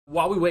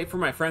While we wait for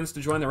my friends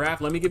to join the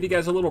raft, let me give you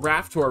guys a little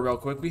raft tour real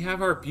quick. We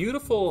have our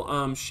beautiful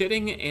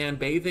shitting and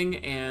bathing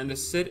and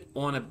sit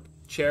on a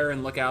chair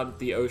and look out at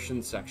the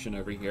ocean section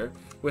over here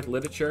with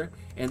literature.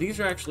 And these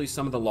are actually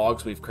some of the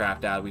logs we've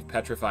crafted out. We've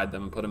petrified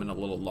them and put them in a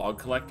little log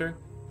collector.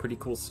 Pretty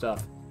cool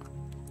stuff.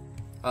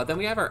 Then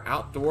we have our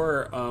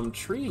outdoor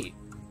tree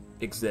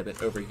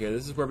exhibit over here.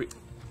 This is where we...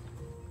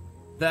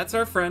 That's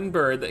our friend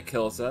Bird that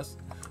kills us.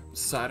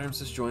 Sidearms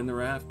has joined the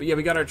raft. But yeah,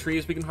 we got our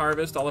trees we can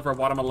harvest, all of our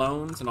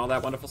watermelons and all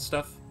that wonderful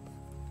stuff.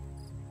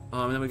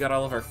 And then we got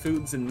all of our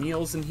foods and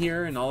meals in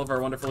here and all of our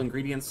wonderful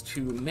ingredients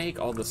to make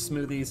all the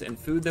smoothies and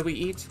food that we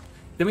eat.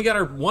 Then we got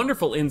our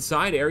wonderful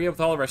inside area with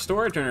all of our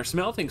storage and our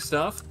smelting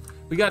stuff.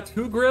 We got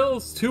 2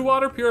 grills, 2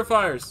 water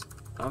purifiers.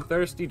 I'm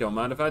thirsty, don't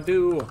mind if I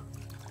do.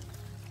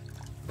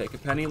 Take a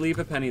penny, leave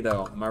a penny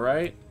though, am I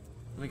right?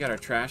 We got our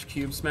trash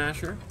cube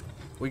smasher.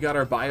 We got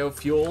our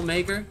biofuel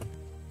maker.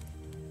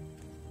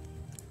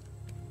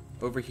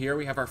 Over here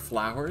we have our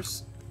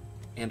flowers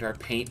and our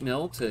paint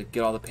mill to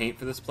get all the paint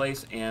for this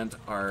place, and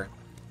our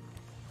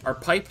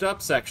piped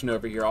up section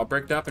over here, all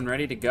bricked up and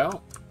ready to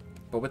go.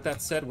 But with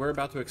that said, we're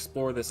about to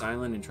explore this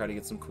island and try to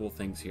get some cool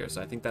things here. So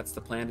I think that's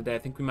the plan today. I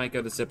think we might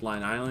go to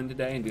Zipline Island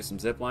today and do some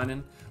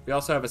ziplining. We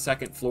also have a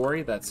second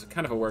floory that's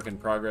kind of a work in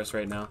progress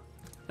right now.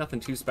 Nothing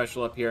too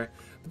special up here.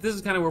 But this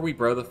is kind of where we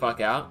bro the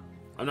fuck out.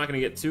 I'm not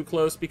going to get too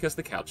close because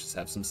the couches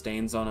have some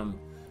stains on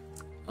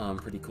them.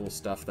 Pretty cool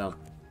stuff though.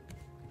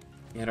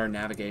 And our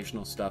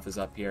navigational stuff is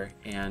up here.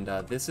 And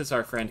this is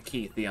our friend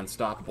Keith, the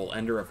unstoppable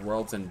ender of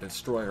worlds and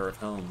destroyer of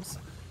homes.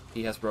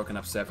 He has broken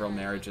up several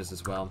marriages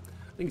as well.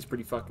 I think he's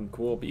pretty fucking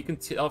cool, but you can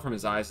tell from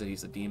his eyes that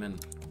he's a demon.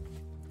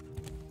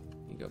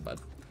 Here you go,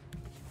 bud.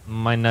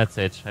 My nuts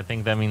itch. I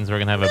think that means we're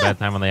gonna have a bad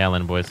time on the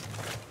island, boys.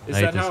 Is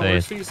that how it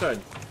works for you, Side?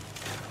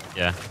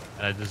 Yeah,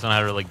 I just don't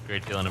have a really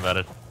great feeling about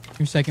it.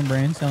 Your second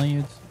brain telling you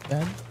it's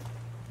bad?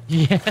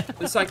 Yeah.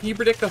 It's like, can you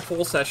predict the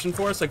whole session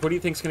for us? Like, what do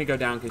you think's gonna go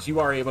down? Because you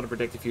are able to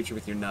predict the future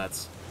with your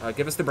nuts.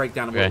 Give us the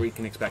breakdown of what we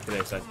can expect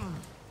today, Side.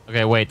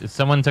 Okay, wait.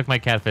 Someone took my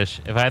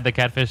catfish. If I had the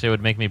catfish, it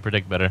would make me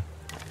predict better.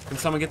 Can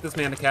someone get this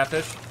man a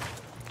catfish?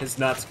 His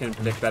nuts can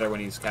predict better when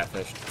he's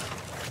catfished.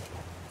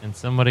 And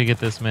somebody get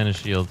this man a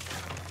shield.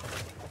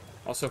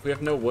 Also, if we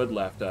have no wood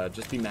left,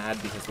 just be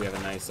mad because we have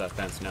a nice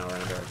fence now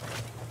around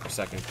our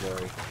second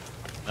glory.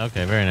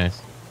 Okay, very nice.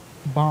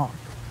 Bonk.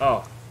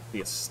 Oh,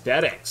 the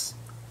aesthetics.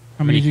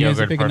 How many did you guys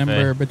yogurt pick parfait. a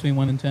number between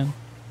 1 and 10?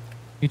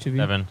 Each of you?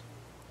 7.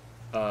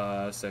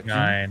 6.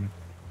 9.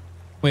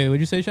 Wait, what'd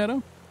you say,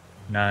 Shadow?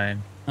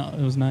 9. Oh,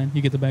 it was 9.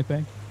 You get the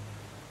backpack.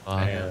 Oh,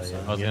 I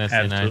was gonna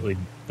say 9. Absolutely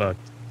fucked.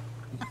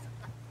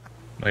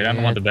 Wait, I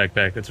don't want the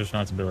backpack. That's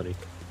responsibility.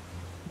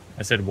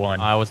 I said 1.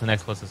 What's the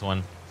next closest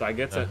one? So I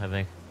get it. I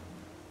think.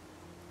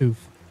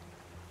 Oof.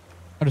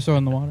 I just throw it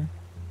in the water.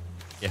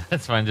 Yeah,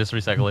 that's fine. Just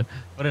recycle it.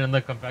 Put it in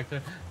the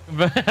compactor.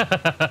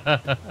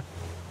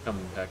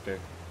 Compactor.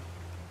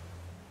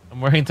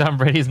 I'm wearing Tom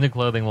Brady's new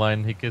clothing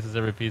line. He kisses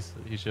every piece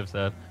he ships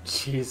out.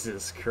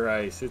 Jesus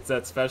Christ. It's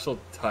that special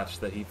touch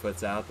that he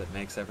puts out that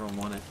makes everyone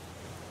want it.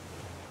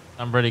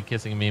 Tom Brady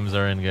kissing memes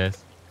are in,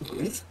 guys.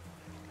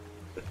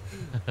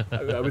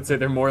 I would say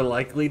they're more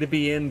likely to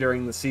be in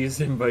during the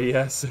season, but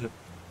yes,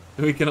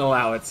 we can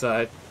allow it,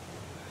 Side.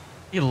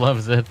 He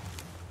loves it.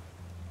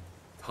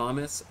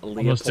 Thomas Leopold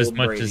Almost as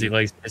much Brady. as he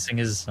likes kissing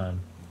his son.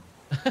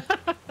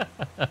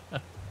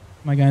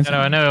 My guys.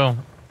 I know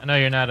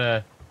you're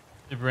not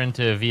super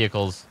into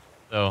vehicles,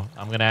 so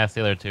I'm gonna ask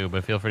the other two,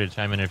 but feel free to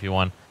chime in if you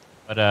want.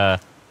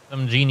 But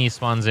some genie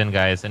spawns in,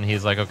 guys, and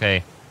he's like,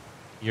 okay,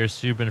 you're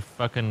super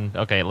fucking...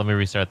 Okay, let me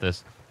restart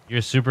this.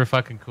 You're super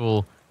fucking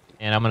cool,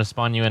 and I'm gonna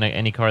spawn you in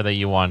any car that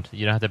you want.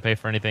 You don't have to pay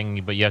for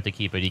anything, but you have to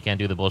keep it. You can't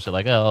do the bullshit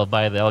like, oh,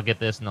 I'll get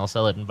this and I'll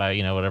sell it and buy,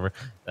 whatever.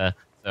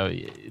 So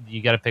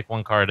you gotta pick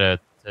one car to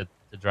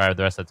drive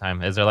the rest of the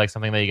time. Is there like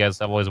something that you guys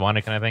have always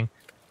wanted, kind of thing?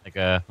 Like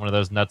one of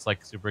those nuts,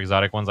 like super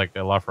exotic ones, like a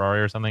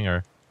LaFerrari or something,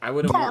 or? I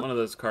wouldn't want one of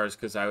those cars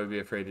because I would be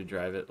afraid to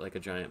drive it like a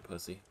giant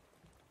pussy.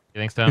 You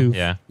think so?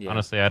 Yeah.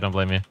 Honestly, I don't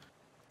blame you.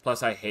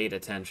 Plus, I hate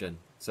attention.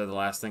 So the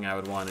last thing I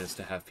would want is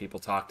to have people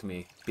talk to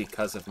me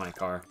because of my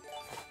car.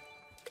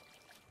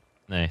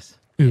 Nice.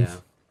 Yeah.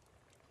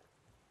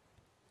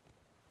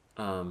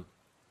 I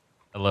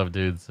love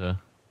dudes, so.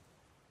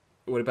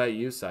 What about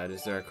you, Side?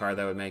 Is there a car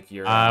that would make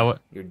your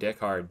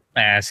dick hard?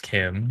 Ask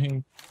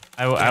him.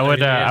 I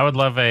would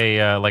love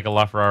a like a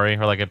LaFerrari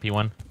or like a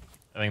P1.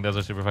 I think those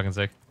are super fucking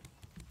sick.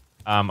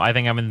 I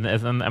think I'm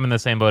in the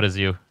same boat as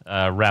you.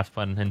 Raft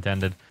pun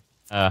intended.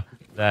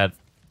 That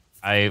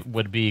I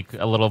would be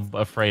a little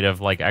afraid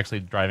of like actually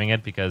driving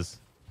it because,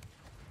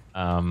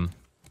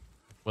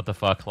 what the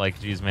fuck?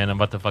 Like, geez, man, I'm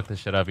about to fuck this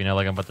shit up. Like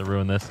I'm about to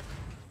ruin this.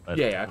 But,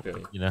 Yeah, I feel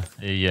you.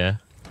 Yeah.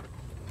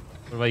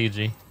 What about you,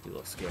 G? You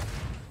look scared.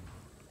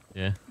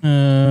 Yeah.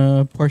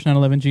 Porsche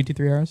 911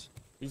 GT3 RS.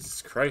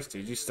 Jesus Christ,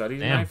 dude! You studied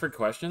tonight for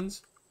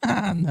questions?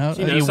 No.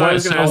 You know, so I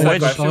was gonna ask that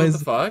question. What the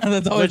fuck?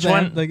 That's always Which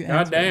one? Like,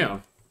 God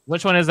damn.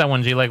 Which one is that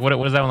one, G? Like, what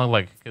does that one look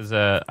like? Because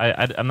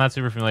I'm not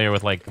super familiar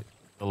with like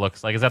the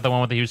looks. Like, is that the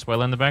one with the huge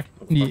spoiler in the back?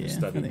 Yeah.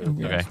 Studied I think-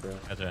 it. Okay, Bro.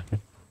 gotcha.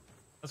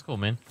 That's cool,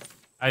 man.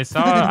 I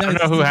saw. I don't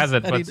know who has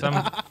it, Nice. but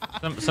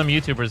some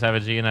YouTubers have a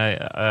G,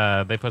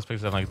 and they post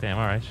pictures. I'm like, damn,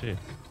 all right, shit.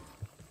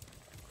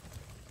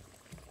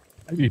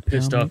 I'd be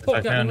pissed off if I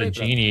got me found a right,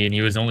 bro. genie and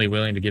he was only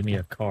willing to give me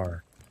a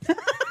car.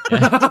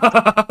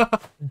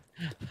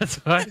 That's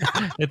why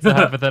it's a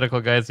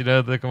hypothetical, guys. You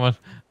know, come on,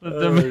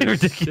 they're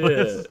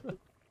ridiculous. Shit.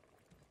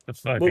 The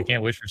fuck? Well- I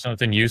can't wish for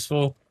something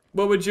useful.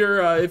 What would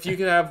your if you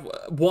could have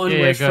one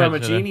Yeah, wish go from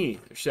ahead, a Shadow. genie,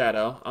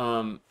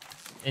 Shadow?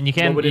 And you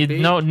can't. would it be?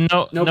 No bullshit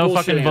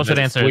fucking bullshit answers.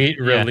 answer. Sweet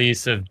Yeah.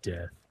 release of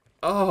death.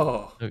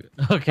 Oh.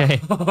 Okay.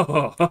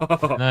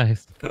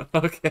 Nice.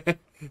 Okay.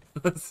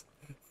 Let's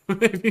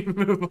maybe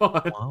move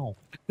on. Wow.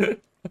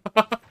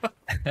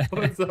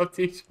 What's up,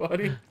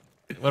 T20?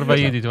 What about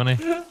you,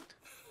 D20?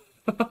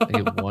 I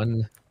get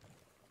one.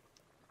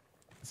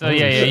 So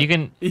yeah, you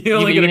can. You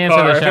only you get can a answer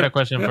car. the shadow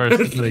question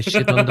first. They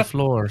shit on the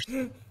floors.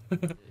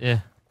 Yeah.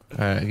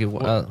 All right, I get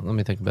one. Let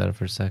me think about it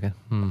for a second.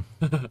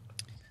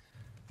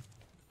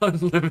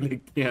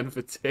 Unlimited canned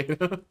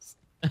potatoes.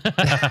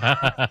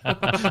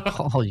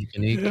 All you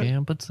can eat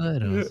canned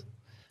potatoes.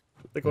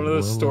 Like one of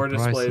those Well, store the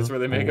price displays of where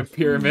they make a both.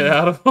 pyramid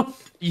out of them.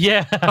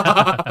 Yeah.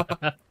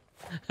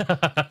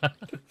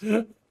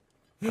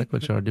 Like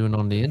what y'all are doing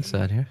on the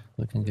inside here.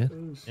 Looking good.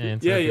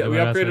 Yeah, we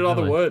upgraded all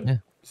the wood. Yeah.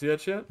 See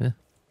that shit?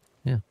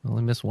 Yeah,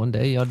 only missed one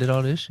day. Y'all did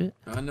all this shit.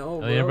 I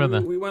know, Oh, yeah, bro.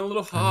 brother. We went a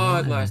little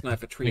hard last night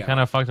for tree. We kind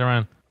of fucked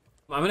around.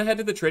 I'm gonna head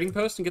to the trading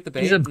post and get the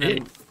bait. He's a and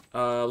then,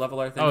 bitch. level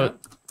our thing Oh, up.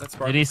 That's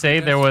Did he say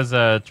there was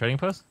a trading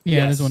post? Yeah,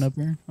 Yes. there's one up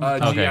here. G,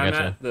 Okay, I'm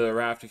gotcha. at the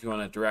raft if you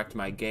want to direct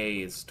my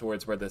gaze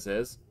towards where this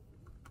is.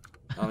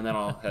 And then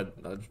I'll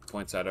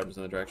point side arms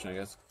in the direction, I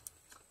guess.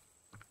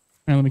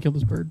 Alright, let me kill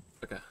this bird.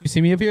 Okay. You see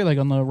me up here, like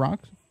on the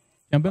rocks?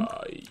 Jumping?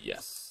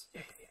 Yes.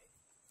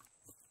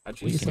 How'd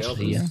you We can scale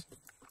see ya. this?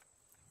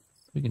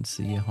 We can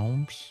see you,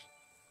 Holmes.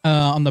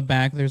 On the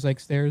back, there's like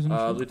stairs and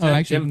stuff. Lieutenant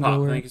you Jim can go Pop,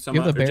 where- thank you so you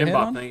much. have the Or bear Jim head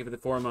Pop, on? thank you for the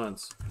 4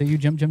 months. That you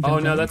jump. Oh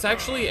no, jump? that's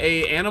actually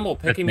a animal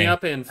picking me me.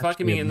 up and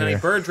fucking me, Actually a and then a bear.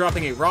 bird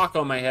dropping a rock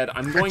on my head.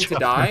 I'm going to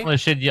die. Holy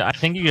shit! Yeah, I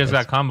think you guys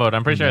got comboed.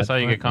 I'm pretty sure I saw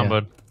you get Yeah.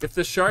 comboed. If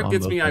the shark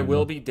gets me, I Combo.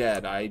 will be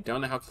dead. I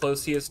don't know how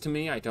close he is to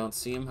me. I don't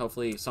see him.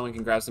 Hopefully, someone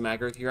can grab some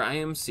aggro here. I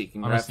am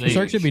seeking Honestly- The refuge.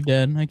 shark should be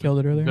dead. I killed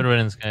it earlier. Good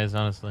riddance, guys.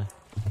 Honestly.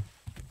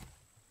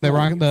 The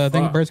rock, the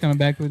thing, the Fuck. bird's coming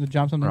back to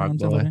drop something Rock on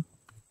boy. somebody.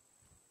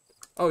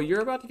 Oh,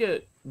 you're about to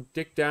get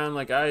dicked down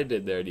like I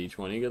did there,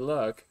 D20. Good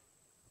luck.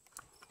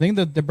 I think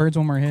the bird's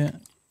one more hit.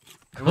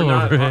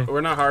 We're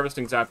not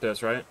harvesting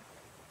Zapdos, right?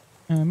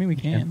 I mean, we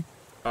can.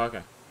 Oh,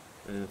 okay.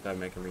 And if that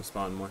make him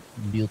respawn more.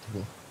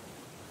 Beautiful.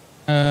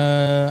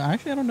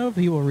 Actually, I don't know if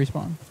he will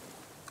respawn.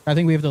 I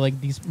think we have to like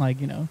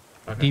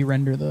Okay.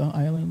 de-render the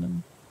island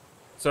and.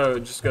 So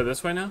just go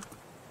this way now.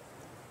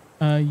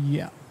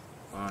 Yeah.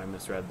 Oh, I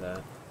misread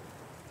that.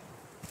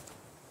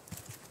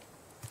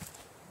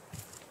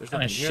 There's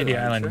Kind nothing of here, shitty though, are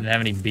you island sure? didn't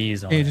have any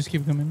bees on Hey, it. just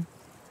keep coming.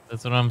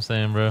 That's what I'm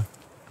saying, bro.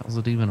 How's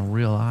it even a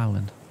real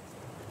island?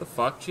 The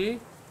fuck, G?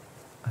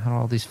 How do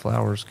all these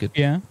flowers get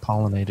Yeah.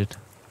 pollinated?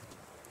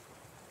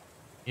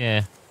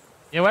 Yeah.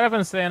 Yeah, what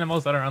happens to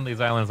animals that are on these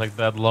islands, like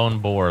that lone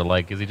boar?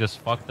 Like, is he just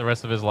fucked the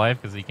rest of his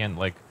life because he can't,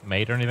 like,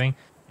 mate or anything?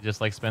 He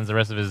just, like, spends the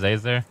rest of his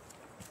days there?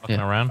 Fucking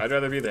Yeah. around? I'd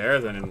rather be there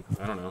than in,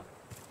 I don't know,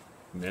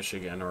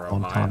 Michigan or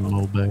On Ohio.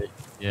 Low Bay.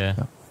 Yeah.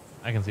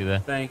 I can see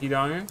that. Thank you,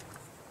 Donger.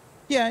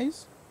 Yeah,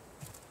 he's.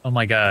 Oh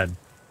my god.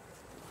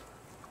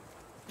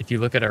 If you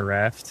look at our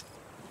raft,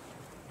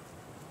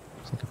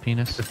 It's like a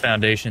penis. the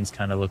foundations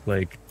kind of look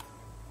like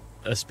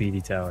a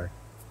speedy tower.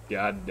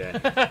 God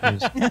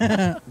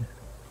damn.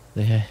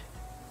 Yeah.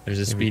 There's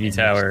a speedy Everything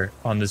tower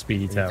on the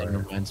speedy Everything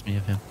tower. reminds me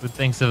of him. Who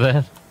thinks of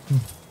that?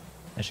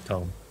 I should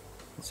call him.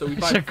 So we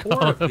buy Should 4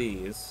 call of him.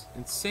 these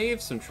and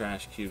save some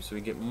trash cubes so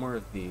we get more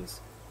of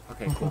these.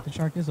 Okay, Oh, cool. fuck, the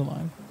shark is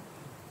alive.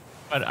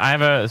 But I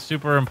have a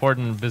super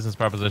important business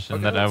proposition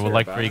Okay, that I let's would hear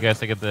like about for you it. guys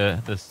to get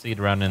the seed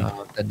round in.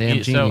 That damn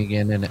Yeah, genie so-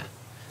 again, isn't it?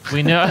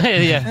 We know,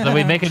 yeah, so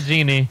we make a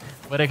genie,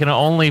 but it can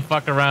only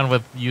fuck around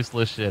with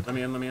useless shit. Let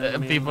me in, let me in, let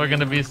me in. People are let me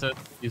gonna in, be let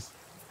me so...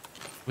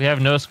 We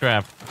have no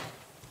scrap.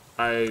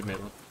 in. I made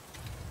one.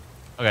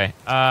 Okay,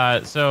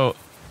 so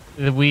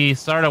we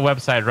start a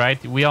website,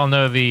 right? We all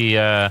know the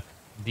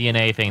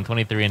DNA thing,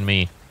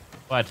 23andMe,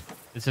 but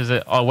this is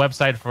a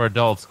website for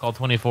adults called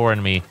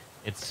 24andMe.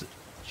 It's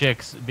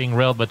chicks being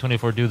railed by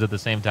 24 dudes at the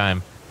same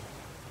time.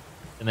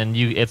 And then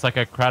it's like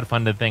a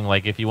crowdfunded thing.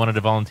 Like if you wanted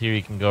to volunteer,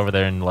 you can go over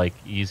there and like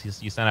you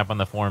sign up on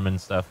the form and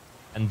stuff.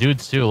 And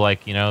dudes too,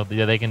 like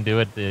they can do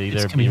it. They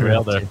either It's be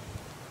railed or too.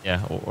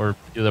 yeah, or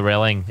do the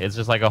railing. It's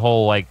just like a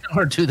whole like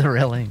Or do the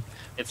railing.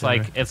 it's Sure,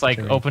 like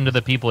sure. open to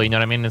the people. You know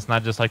what I mean? It's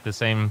not just like the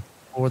same.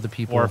 For the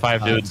people. 4 or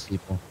 5 by the dudes.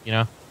 People. You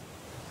know.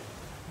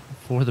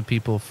 For the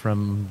people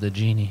from the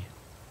genie.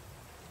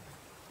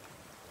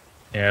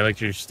 Yeah, I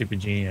liked your stupid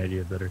genie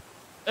idea better.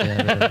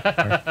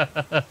 Yeah,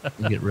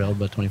 you get railed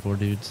by 24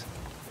 dudes.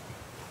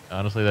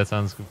 Honestly, that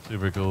sounds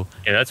super cool.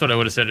 Yeah, that's what I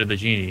would have said to the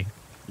genie.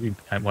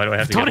 Why do I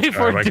have to get a 24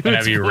 car? Why can't I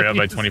have dudes, you railed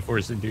by please. 24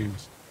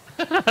 dudes?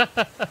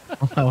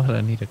 Why would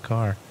I need a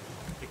car?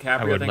 I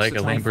DiCaprio, would thanks like for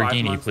a 25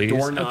 Lamborghini, months. please.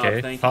 Doorknob,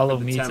 Okay, thank you follow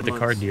for me 10 to the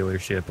car months.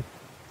 dealership.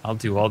 I'll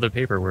do all the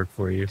paperwork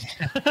for you.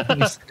 I'll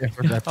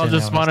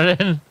just spawn it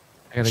in.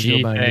 I gotta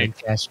Gee, go by the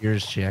thanks.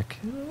 cashier's check.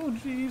 Oh,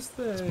 jeez,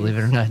 thanks. Believe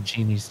it or not,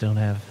 genies don't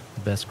have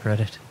the best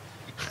credit.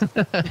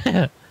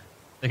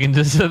 They can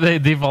just they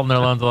default in their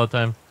loans all the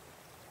time.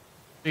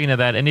 Speaking of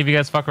that, any of you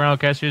guys fuck around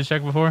with cashier's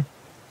check before?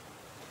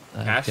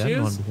 I've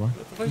gotten one Cashews? before. What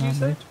the fuck did you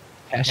say?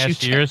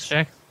 Cashier's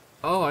check?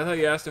 Oh, I thought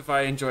you asked if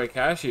I enjoy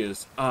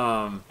cashews.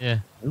 Yeah.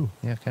 Ooh,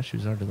 yeah,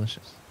 cashews are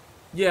delicious.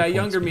 Yeah, Good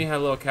younger points, me had a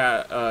little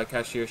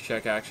cashier's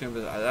check action,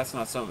 but that's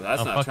not something.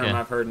 That's Oh, not a fuck term yeah.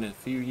 I've heard in a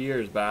few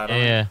years. Bad.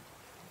 Yeah.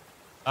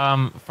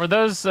 For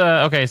those,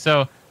 okay,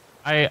 so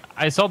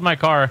I sold my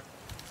car,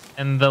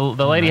 and the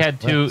lady nice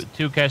had flex.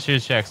 two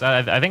cashier's checks.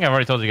 I think I've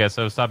already told you guys,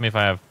 so stop me if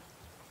I have.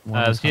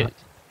 One is she- hot.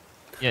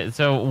 Yeah,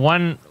 so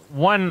one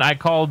I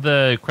called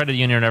the credit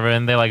union or whatever,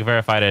 and they like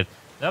verified it.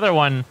 The other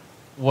one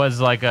was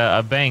like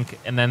a bank,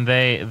 and then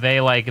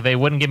they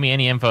wouldn't give me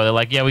any info. They're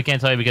like, yeah, we can't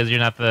tell you because you're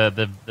not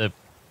the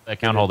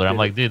account holder. I'm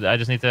like, dude, I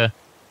just need to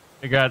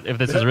figure out if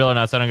this is real or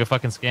not, so I don't get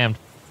fucking scammed.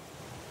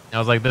 And I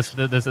was like, this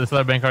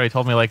other bank already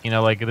told me, like, you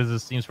know, like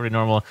seems pretty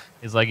normal.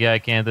 He's like, yeah, I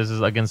can't. This is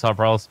against our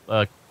policy.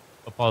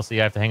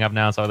 I have to hang up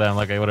now and stuff like that. I'm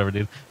like, hey, whatever,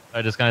 dude. So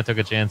I just kind of took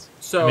a chance.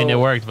 So I mean, it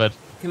worked, but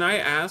can I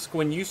ask,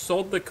 when you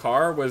sold the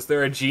car, was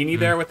there a genie Mm.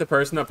 there with the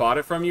person that bought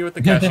it from you with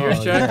the cashier's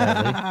Oh, check?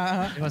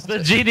 yeah, the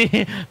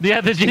genie,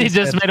 the genie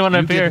just made one you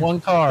appear. get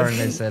one car, and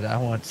they said, I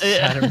want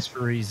Yeah. Saturn's for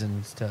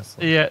reasons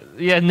Tesla.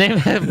 Yeah,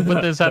 name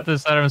put this at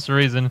this Saturn's for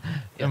reason.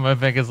 And my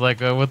bank is like,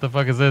 what the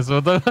fuck is this?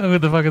 Who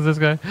the fuck is this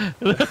guy?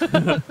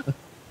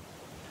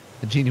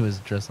 The genie was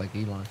dressed like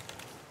Elon.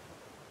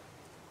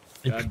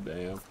 God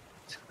damn.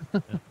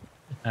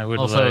 I would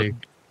Also, like.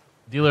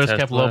 dealers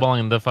kept Tesla.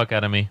 lowballing the fuck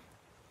out of me.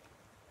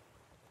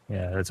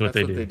 Yeah, that's what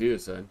That's they what do.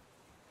 son.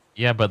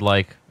 Yeah, but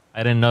like,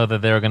 I didn't know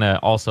that they were gonna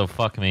also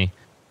fuck me.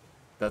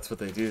 That's what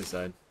they do,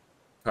 son.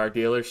 Car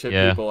dealership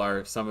Yeah. people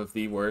are some of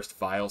the worst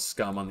vile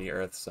scum on the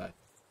earth, side.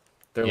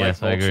 They're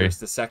Yes, I like agree. vultures.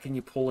 The second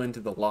you pull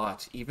into the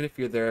lot, even if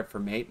you're there for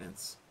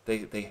maintenance,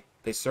 they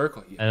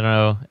circle you. I don't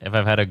know if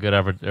I've had a good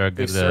or a They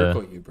good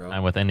circle you, bro.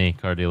 time with any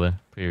car dealer.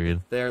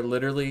 Period. They're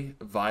literally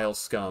vile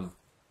scum.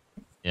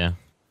 Yeah.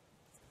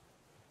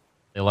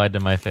 They lied to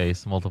my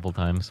face multiple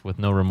times with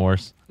no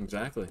remorse.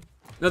 Exactly.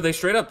 No, they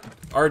straight up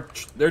are.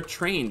 They're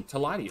trained to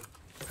lie to you.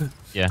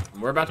 Yeah.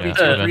 We're about to be Yeah.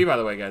 tier Okay. 3, by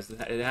the way, guys.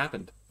 It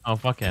happened. Oh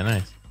fuck yeah,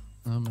 nice.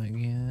 Oh my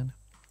god.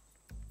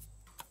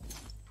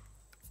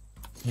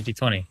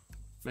 80-20.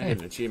 Man, Hey.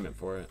 an achievement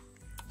for it.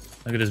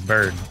 Look at this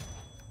bird.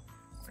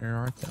 Where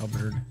art thou,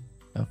 bird?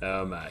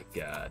 Oh my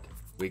god.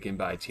 We can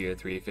buy tier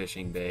 3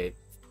 fishing bait.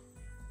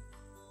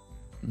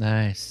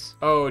 Nice.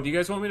 Oh, do you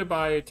guys want me to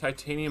buy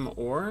titanium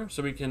ore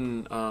so we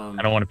can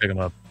I don't want to pick him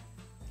up.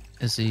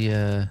 Is he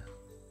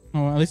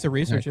Oh, at least the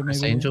research it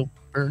Chris maybe. Angel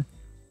bird?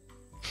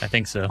 I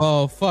think so.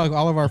 Oh fuck!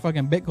 All of our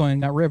fucking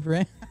Bitcoin got ripped,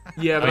 right?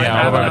 Yeah, but Oh, yeah,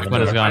 I have all of our enough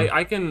Bitcoin is to- gone.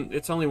 I can.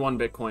 It's only 1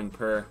 Bitcoin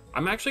per.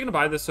 I'm actually gonna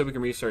buy this so we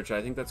can research it.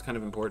 I think that's kind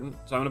of important.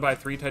 So I'm gonna buy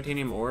 3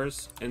 titanium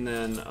ores and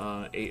then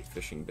 8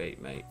 fishing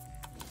bait, mate.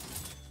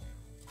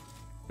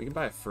 We can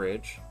buy a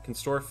fridge. Can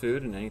store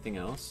food and anything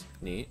else.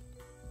 Neat.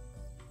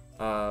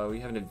 We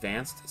have an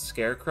advanced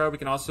scarecrow. We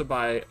can also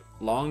buy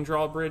long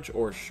drawbridge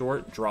or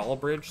short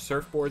drawbridge,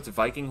 surfboards,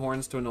 Viking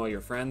horns to annoy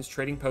your friends,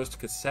 trading post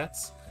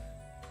cassettes,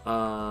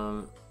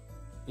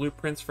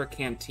 blueprints for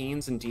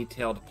canteens and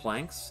detailed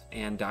planks,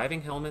 and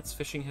diving helmets,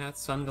 fishing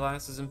hats,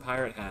 sunglasses, and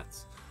pirate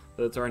hats.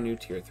 Those are our new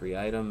tier 3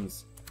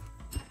 items.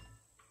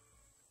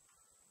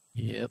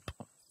 Yep.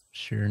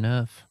 Sure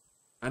enough.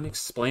 I'm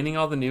explaining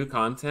all the new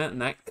content,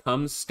 and that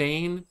cum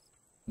stain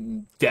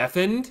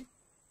deafened.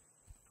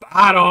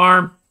 Bad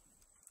arm.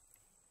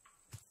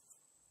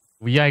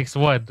 Yikes!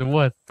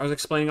 What? I was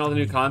explaining all the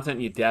new content,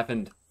 and you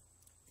deafened.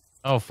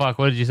 Oh fuck!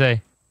 What did you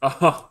say?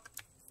 Oh,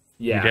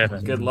 yeah.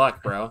 deafened. Good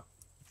luck, bro.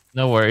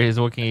 No worries.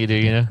 What can you do?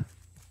 You know.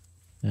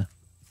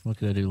 What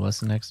could I do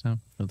less next time?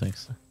 No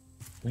thanks. Do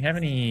we have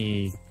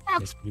any?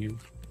 Big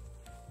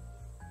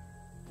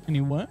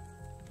Any what?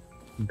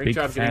 Great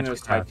job getting fat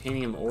those cock.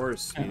 titanium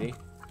ores, sweetie.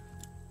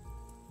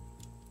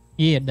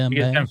 Yeah, Where do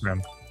you get them dumbass.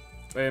 from?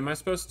 Wait, am I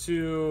supposed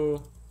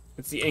to?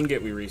 It's the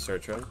ingot we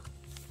research, right?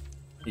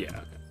 Yeah. Okay.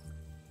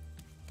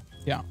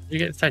 Yeah, Where do you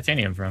get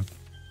titanium from?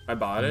 I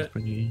bought it.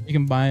 Pretty... you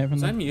can buy it from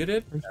Was I there.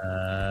 muted?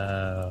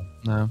 No.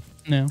 No.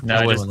 No,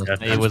 That I was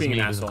just it was being me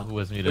an asshole. who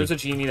was There muted. was a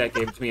genie that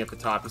gave it to me at the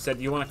top. He said,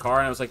 "Do you want a car?"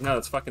 And I was like, "No,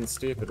 that's fucking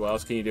stupid. What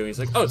else can you do?" He's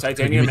like, "Oh,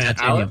 titanium and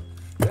alloy."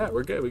 Yeah,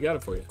 we're good. We got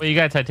it for you. Wait, you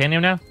got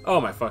titanium now? Oh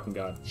my fucking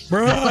god.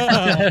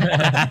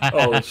 Bruh.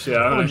 Holy shit.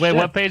 I'm gonna- Wait,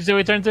 what page do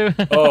we turn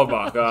to? Oh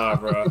my god,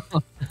 bro.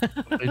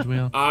 Page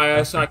wheel.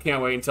 I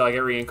can't wait until I get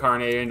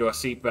reincarnated into a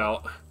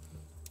seatbelt.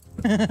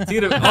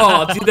 Dude,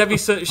 that'd be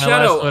so.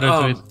 Shadow.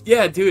 Twitter tweet.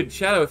 Yeah, dude,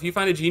 Shadow. If you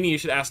find a genie, you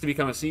should ask to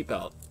become a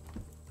seatbelt.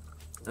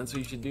 That's what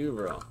you should do,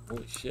 bro.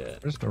 Holy shit.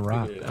 Where's the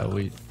rock? Figured it Oh, out.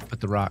 we put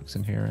the rocks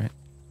in here, right?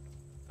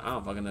 I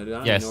don't fucking know, dude. I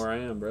don't Yes. even know where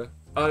I am, bro.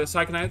 Oh,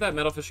 Sai, can I have that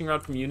metal fishing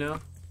rod from you now?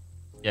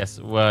 Yes.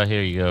 Well,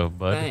 here you go,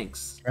 bud.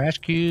 Thanks, Trash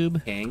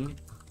cube. King.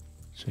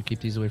 Should I keep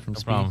these away from No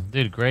speed? problem,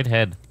 dude. Great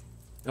head.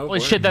 Oh, Holy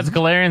boy. shit, that's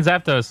Galarian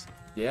Zapdos.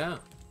 Yeah.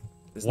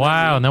 Isn't that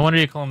Wow, neat? no wonder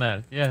you call him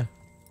that. Yeah.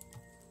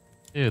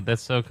 Dude,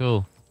 that's so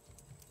cool.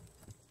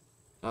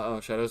 Uh-oh,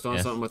 Shadow's doing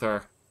Yes. something with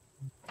our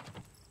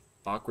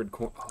awkward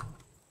corner.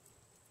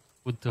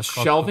 What the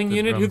fuck Shelving with the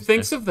unit? Who drums?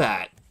 thinks of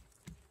that?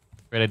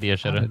 Great idea, How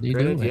Shadow. did he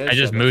Great do idea. it? I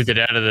just Shadows. moved it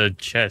out of the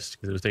chest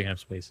because it was taking up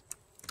space.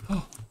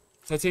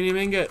 Titanium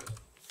ingot.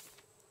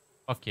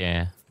 Fuck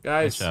yeah.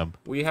 Guys, Nice job.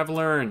 we have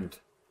learned.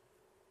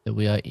 That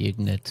we are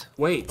ignorant.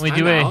 Wait, Can we time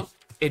do a- out.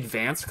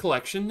 Advanced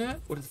collection net?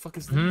 What the fuck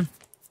is that? Mhm.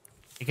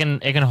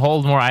 It can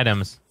hold more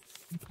items.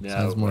 No.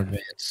 Sounds more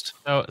advanced.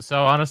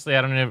 So honestly,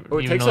 I don't even Oh,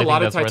 it even takes really a lot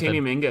think of that's worth it.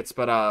 titanium ingots,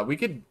 but we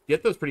could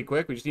get those pretty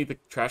quick. We just need the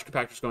trash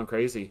compactors going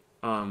crazy.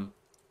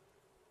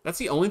 That's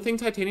the only thing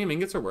titanium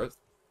ingots are worth.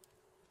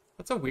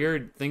 That's a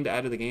weird thing to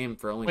add to the game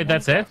for only Wait, one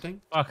that's it? crafting.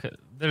 Fuck.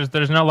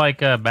 There's no like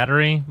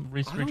battery I don't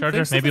recharger.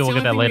 think so. Maybe That's we'll the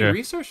get that only thing later. We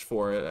researched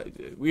for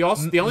it. We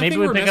also the only Maybe thing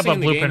we we're pick up missing a in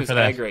the game blueprint is for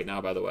that. egg right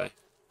now. By the way.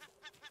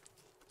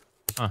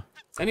 Huh.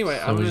 Anyway,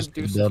 So I'm we gonna just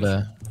do build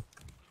some.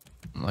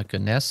 like a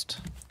nest.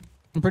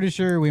 I'm pretty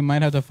sure we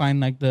might have to find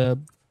like the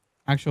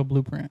actual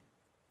blueprint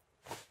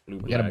blue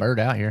We got a bag. bird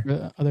out here.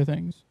 for other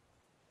things.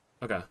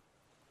 Okay.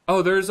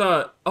 Oh, there's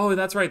oh,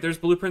 that's right. There's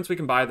blueprints we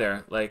can buy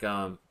there. Like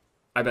I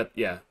bet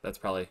that's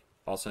probably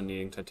also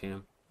needing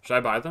titanium. Should I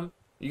buy them?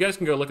 You guys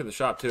can go look at the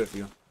shop too if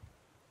you.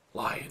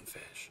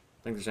 Lionfish.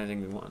 I think there's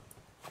anything we want.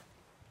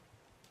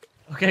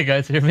 Okay,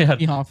 guys, hear me out.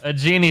 Yeehaw. A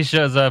genie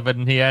shows up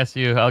and he asks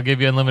you, "I'll give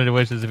you unlimited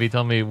wishes if you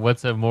tell me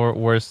what's a more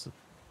worse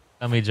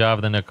dummy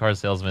job than a car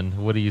salesman."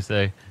 What do you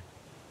say?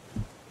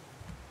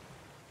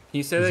 Can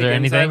you say Is that there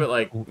again, Sai, anything? but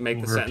like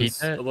make the Repeat sentence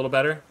that? a little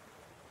better?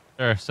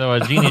 Sure. So a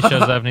genie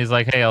shows up and he's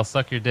like, "Hey, I'll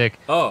suck your dick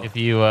Oh. if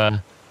you."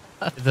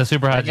 It's a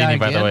super hot That guy genie,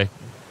 by the way.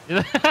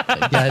 again?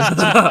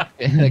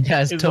 The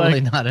guy's He's totally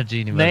like, not a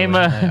genie. By name the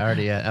way.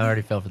 a- I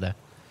already fell for that.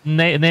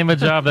 Name a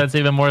job that's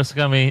even more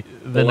scummy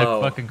than Blow.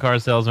 a fucking car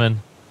salesman.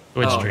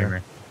 Twitch Oh.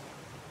 streamer.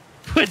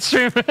 Twitch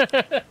streamer.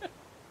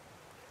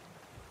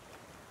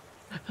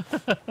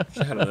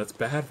 Shadow, that's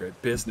bad for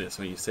business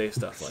when you say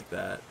stuff like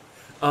that.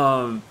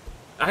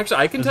 Actually,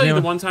 I can Does tell you the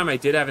anyone- one time I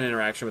did have an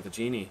interaction with a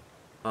genie.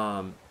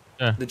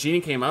 Yeah. The genie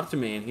came up to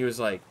me and he was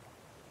like,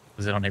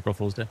 Was it on April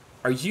Fool's Day?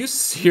 "Are you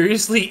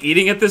seriously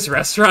eating at this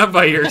restaurant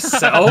by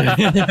yourself?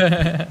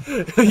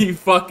 You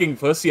fucking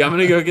pussy! I'm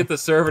gonna go get the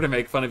server to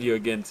make fun of you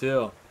again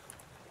too."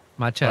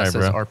 My chat Alright,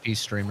 says bro. RP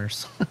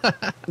streamers.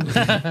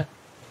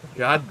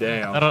 God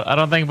damn. I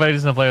don't think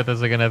Buddy's gonna play with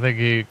us again. I think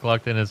he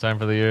clocked in his time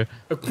for the year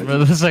for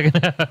the second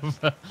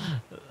half.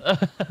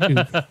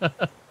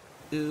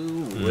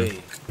 Ooh,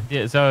 wait.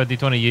 Yeah. So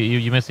D20,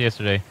 you missed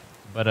yesterday,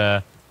 but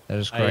That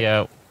is correct.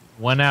 I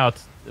went out.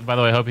 By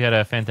the way, I hope you had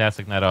a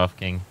fantastic night off,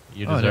 King.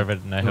 You Oh, deserve it,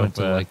 and I We went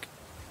hope. to, like,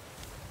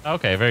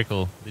 Okay, very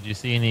cool. Did you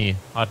see any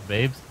hot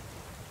babes?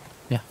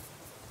 yeah.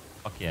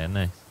 Fuck yeah,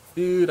 nice.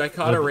 Dude, I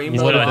caught a What-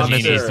 rainbow what What did do the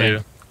genies lobster.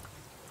 do?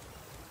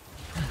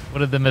 What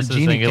did the The missus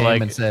genie think? came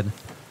Like, and said,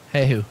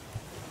 "Hey,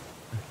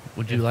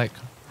 would you like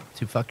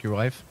to fuck your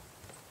wife?"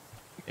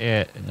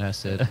 yeah. And I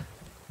said,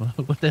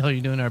 "What the hell are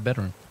you doing in our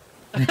bedroom?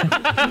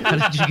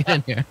 How did you get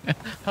in here?"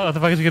 How the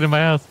fuck did you get in my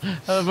house?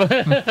 Oh,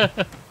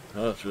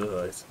 that's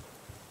really nice.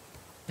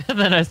 And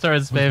then I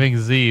started spamming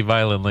Z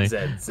violently.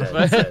 Zed,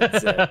 Zed,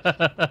 Zed, Zed.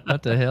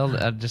 What the hell?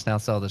 I just now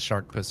saw the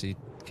shark pussy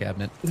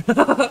cabinet.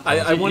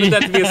 I wanted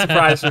that to be a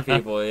surprise for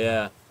people,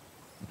 yeah.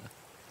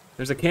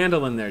 There's a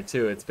candle in there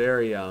too. It's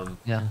very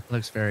Yeah,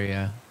 looks very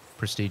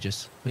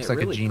prestigious. Looks it like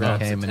really a genie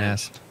grabs came and attention.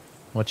 asked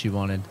what you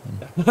wanted.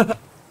 And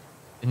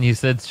And you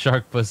said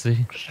shark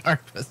pussy.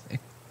 shark pussy,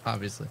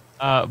 obviously.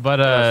 But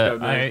Let's go,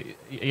 man.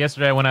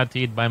 yesterday I went out to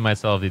eat by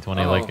myself,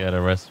 D20, like Oh. at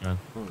a restaurant.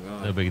 oh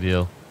god. No big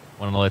deal.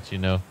 Wanted to let you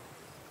know.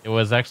 It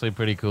was actually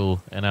pretty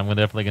cool, and I'm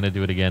definitely gonna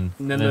do it again. And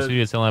And then then the-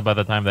 Studio telling about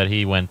the time that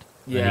he went.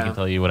 And he Yeah. can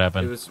tell you what It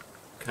happened. was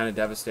kind of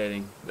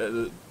devastating.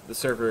 The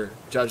server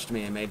judged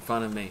me and made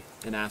fun of me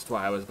and asked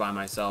why I was by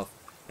myself.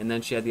 And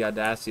then she had the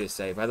audacity to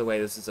say, "By the way,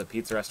 this is a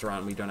pizza restaurant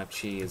and we don't have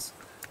cheese."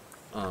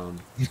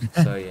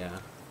 So yeah.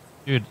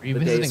 Dude, Are you The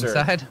visiting days are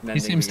side? He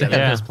mending seems to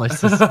together. have Yeah. those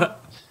places.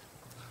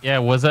 yeah,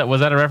 was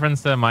that a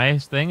reference to my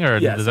thing, or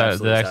Yes, did that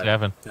absolutely, actually Zed.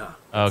 happen? No,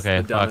 Oh, it's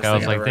okay, the fuck, dumbest I was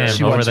thing like, I've damn, ever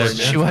she over watched.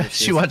 there-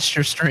 She watched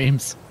your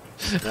streams.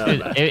 No, Dude,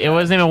 but- it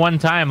wasn't even one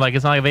time. Like,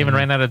 it's not like they even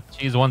ran out of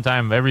cheese one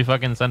time. Every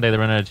fucking Sunday they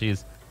run out of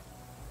cheese.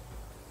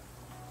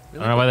 I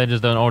don't know why they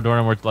just don't order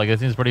them. Like, it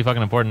seems pretty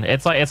fucking important.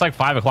 It's like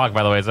 5 o'clock,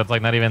 by the way. So that's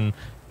like not even,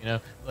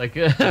 like.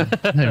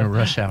 In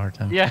rush hour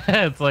time. Yeah,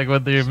 it's like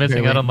what you're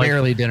missing out on. Like,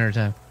 barely dinner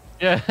time.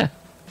 yeah.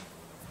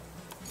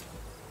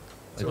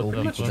 So Like we're pretty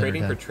old much people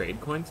trading dinner for time.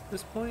 trade coins at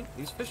this point.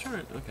 These fish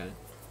aren't okay.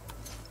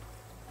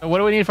 What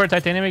do we need for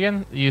titanium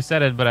again? You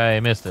said it, but I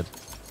missed it.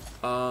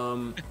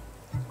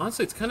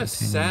 Honestly, it's kind of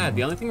Titanium. sad.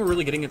 The only thing we're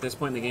really getting at this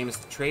point in the game is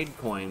the trade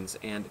coins,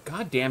 and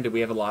goddamn, did we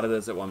have a lot of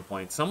those at one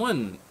point.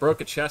 Someone broke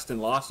a chest and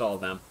lost all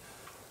of them.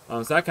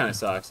 So that kind of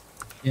sucks.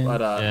 Yeah.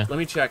 But Yeah. let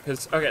me check,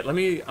 because, okay, let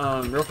me,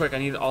 real quick, I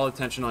need all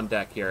attention on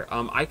deck here.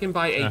 I can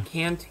buy a Sure.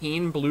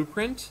 canteen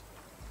blueprint,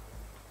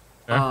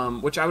 Sure.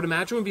 which I would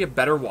imagine would be a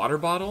better water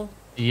bottle.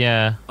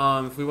 Yeah.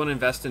 If we want to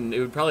invest in, it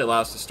would probably allow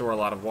us to store a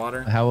lot of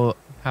water. How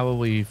will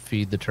we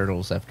feed the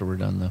turtles after we're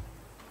done though?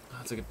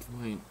 that's a good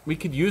point. We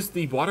could use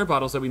the water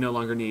bottles that we no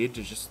longer need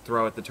to just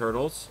throw at the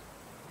turtles.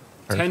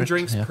 10 Perfect,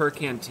 drinks yeah. per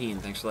canteen.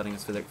 Thanks for letting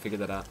us figure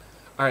that out.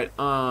 All right.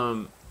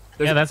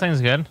 Yeah, that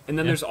sounds good. And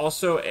then Yeah. there's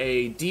also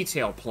a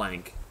detail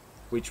plank,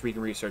 which we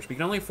can research. We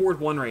can only afford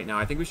one right now.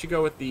 I think we should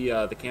go with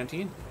the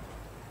canteen.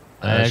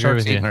 I agree Shark's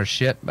with you. eating our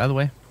shit, by the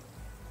way.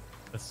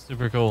 That's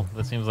super cool.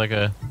 That seems like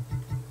a...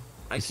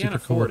 I He's can't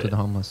super cool afford to it. the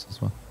homeless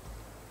as well.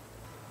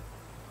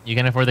 You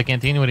can afford the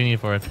canteen? What do you need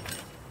for it?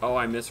 Oh,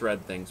 I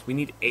misread things. We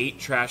need 8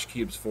 trash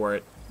cubes for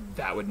it.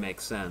 That would make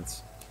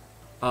sense.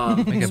 I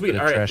think I Sweet. put a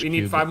All right, trash we need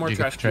cube- 5 more did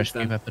you get trash the cubes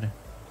then. cube up there?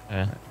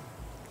 Yeah.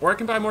 Or I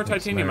can buy more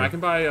That's titanium. I smart. can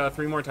buy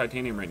 3 more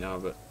titanium right now,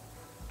 but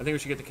I think we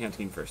should get the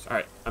canteen first. All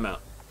right, I'm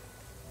out.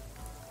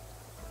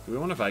 Do we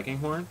want a Viking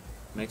horn?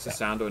 Makes a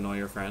sound to annoy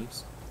your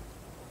friends.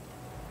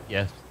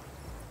 Yes.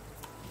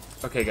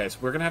 Okay,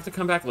 guys, we're gonna have to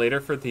come back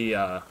later for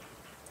the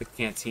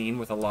canteen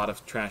with a lot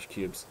of trash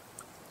cubes.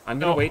 I'm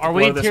gonna So, wait to are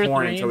we blow this tier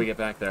horn 3? until we get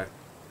back there.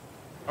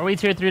 Are we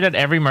tier 3 at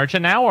every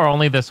merchant now, or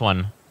only this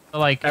one? So,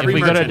 like, Every if we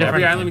go to a merchant, different...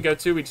 every island we go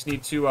to, we just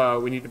need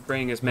to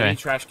bring as many Okay.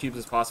 trash cubes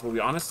as possible. We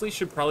honestly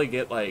should probably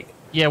get like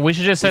Yeah, we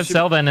should just set should-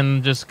 sail then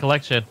and just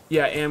collect shit.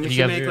 yeah, and we You should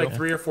guys make do- like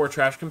 3 or 4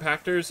 trash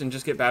compactors and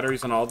just get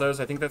batteries on all those.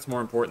 I think that's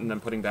more important than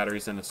putting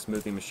batteries in a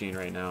smoothie machine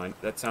right now. And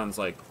that sounds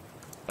like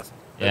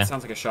Yeah. that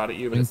sounds like a shot at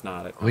you, but it's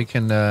not. We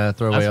can throw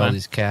away That's all fine.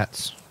 these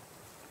cats.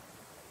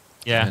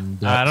 Yeah.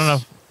 And I don't know.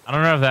 ducks. I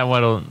don't know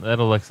if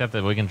that'll accept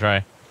it. We can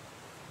try.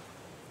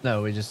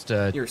 No, we just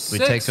You're we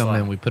sick, take them Sly.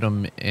 and we put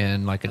them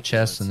in like a That's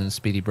chest, nuts. and then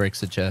Speedy breaks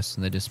the chest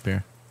and they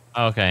disappear.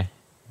 Oh, okay.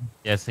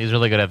 Yes, he's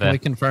really good at Can we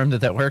that. confirm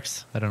that that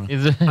works? I don't know.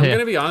 He's, I'm yeah.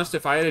 gonna be honest.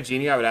 If I had a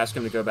genie, I would ask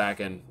him to go back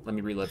and let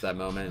me relive that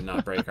moment and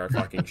not break our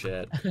fucking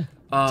shit. Too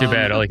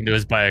bad. All he can do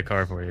is buy a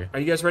car for you. Are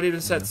you guys ready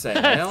to set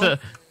sail?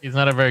 He's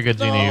not a very good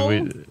genie. No.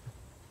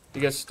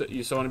 You guys,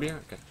 you still want to be here?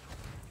 Okay.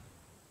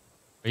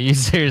 Are you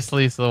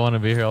seriously still want to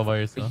be here all by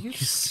Are yourself? you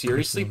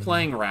seriously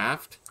playing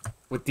Raft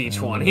with All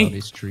D20?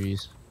 these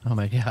trees. Oh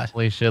my god.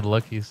 Holy shit,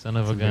 lucky son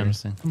of That's a gun.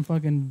 embarrassing. I'm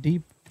fucking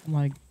deep,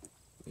 like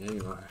Yeah,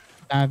 you are.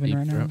 diving Deep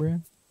right now, throat.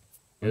 bro.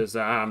 Cause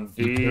I'm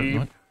Deep throat, deep,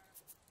 what?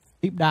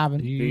 Deep diving.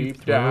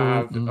 deep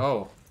dive. throat.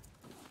 Oh,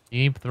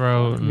 Deep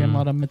throat. Getting a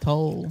lot of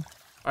metal.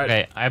 all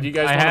right. Okay, Do you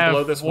guys I want to have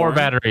blow this 4 horn?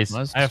 batteries.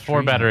 What's I have 4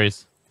 tree?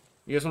 batteries.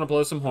 You guys want to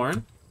blow some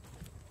horn?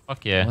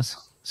 Fuck yeah. This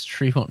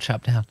tree won't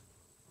chop down.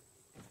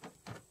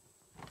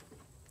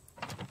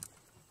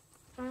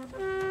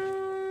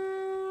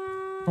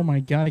 Oh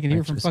my god, I can hear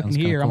it from Actually fucking sounds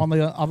kinda here. I'm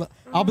cool. on the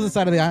opposite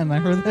side of the island. I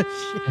heard that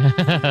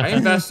shit. I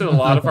invested a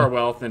lot of our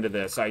wealth into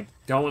this. I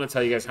don't want to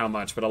tell you guys how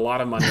much, but a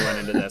lot of money went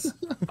into this,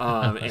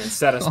 and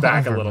set us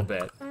back a little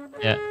bit.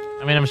 Yeah.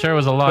 I mean, I'm sure it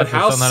was a lot, But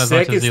how but still not as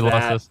sick much as is he lost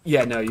that? us.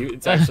 Yeah, no,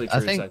 it's actually true.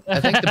 I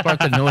think the part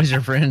that annoys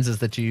your friends is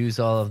that you use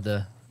all of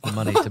the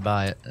money to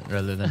buy it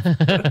rather than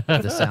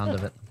the sound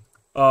of it.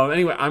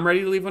 Anyway, I'm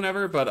ready to leave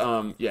whenever, but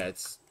yeah,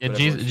 it's Yeah,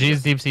 whatever works for you G's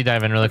guys. deep sea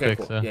diving really Okay, quick,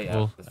 cool. so Yeah, yeah,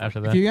 we'll that's fine. after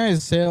If that. you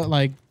guys sail,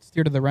 like,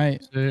 steer to the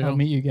right, Sail. I'll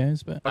meet you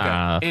guys. But Okay,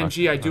 Ah, and fuck.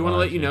 G, I do want to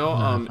let you know,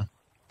 Nah.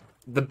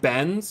 the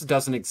bends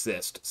doesn't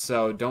exist,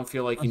 so don't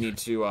feel like you need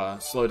to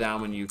slow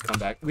down when you come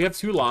back. We have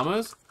 2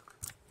 llamas.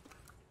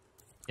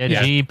 Yeah,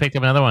 Yeah. G picked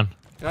up another one.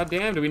 God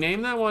damn, do we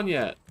name that one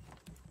yet?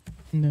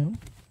 no.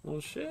 Well,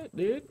 shit,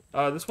 dude.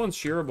 This one's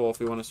shearable if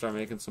we want to start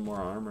making some more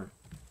armor.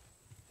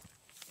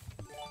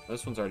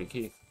 This one's already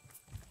Keith.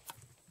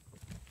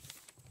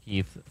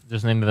 Keith.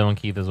 Just name the other one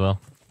Keith as well.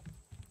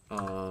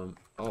 Oh,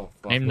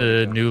 fuck, Name where'd it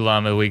the go? new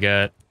llama we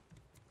got.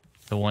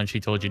 The one she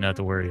told you not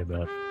to worry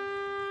about.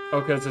 Oh,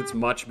 because it's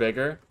much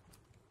bigger.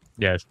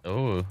 Yes.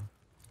 Oh.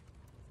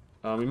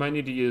 We might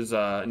need to use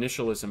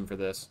initialism for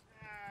this.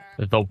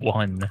 The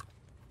one.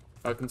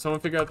 Can someone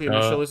figure out the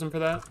initialism for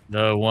that?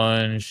 The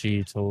one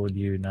she told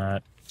you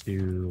not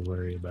to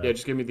worry about. Yeah,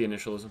 just give me the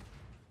initialism.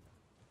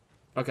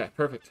 Okay,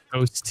 perfect.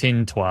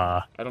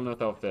 Toast-tin-toi. I don't know if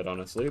that'll fit,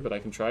 honestly, but I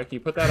can try. Can you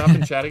put that up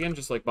in chat again?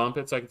 Just like bump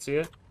it so I can see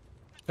it?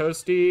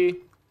 Toasty.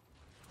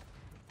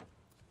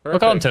 We'll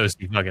call him Perfect.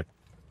 Toasty. Fuck it.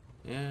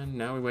 And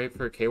now we wait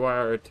for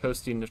KYR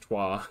Toasty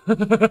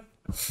Natois.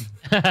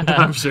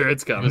 I'm sure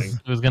it's coming.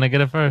 Who's gonna get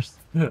it first?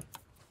 All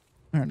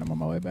right, I'm on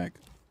my way back.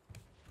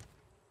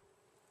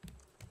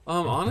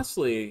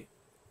 Honestly,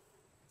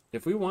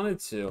 if we wanted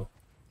to,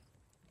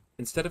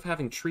 instead of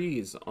having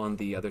trees on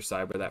the other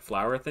side where that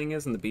flower thing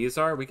is and the bees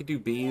are, we could do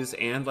bees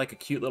and like a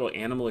cute little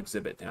animal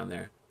exhibit down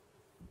there.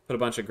 Put a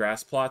bunch of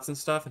grass plots and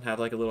stuff and have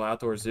like a little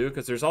outdoor zoo,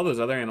 because there's all those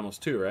other animals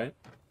too, right?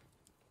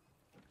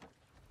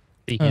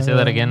 Can you say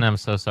that again? I'm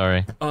so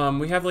sorry.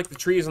 We have like the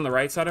trees on the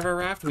right side of our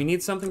raft. We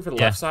need something for the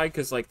Yeah. left side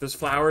because like those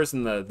flowers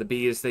and the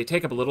bees, they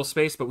take up a little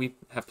space, but we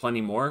have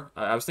plenty more.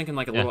 I was thinking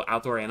like a Yeah. little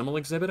outdoor animal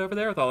exhibit over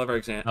there with all of our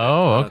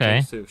Oh,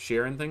 okay. things to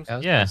shear and things. I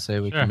was Yeah, gonna say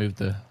we sure. can move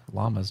the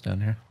llamas down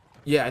here.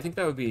 Yeah, I think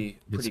that would be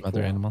Get pretty some cool.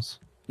 other animals.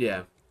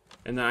 Yeah,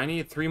 and then I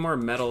need 3 more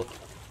metal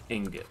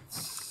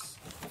ingots.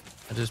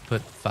 I just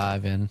put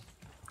 5 in.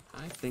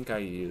 I think I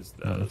used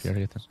I don't know those. if you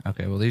already get this.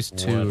 Okay, well these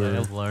 2 What are.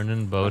 else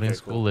learning boating Okay,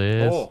 school cool.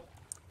 is. Oh,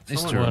 These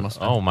someone- 2 are What? almost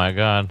done. Oh my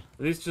god.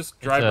 are these just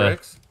dry It's a-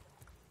 bricks?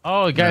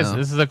 Oh, guys, No.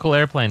 this is a cool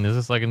airplane. This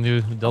is like a new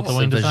Delta Oh,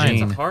 Wing so design.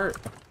 It's a Vagine. heart.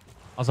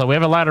 Also, we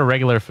have a lot of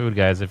regular food,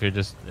 guys. If you're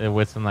just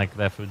what's in like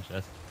that food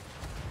chest,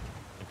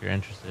 if you're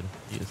interested,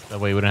 that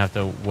way we don't have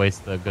to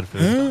waste the good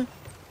food.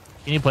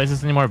 Can you place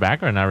this any more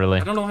back or not really?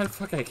 I don't know why the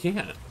fuck I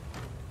can't.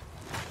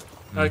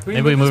 Can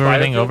Maybe we move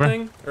everything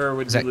over. Or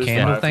would Is you that lose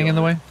candle the thing in the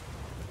biofuel? way?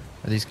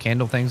 Are these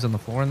candle things on the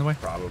floor in the way?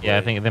 Probably. Yeah,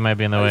 I think they might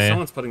be in the way.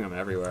 Someone's putting them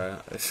everywhere.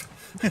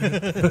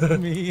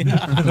 Me.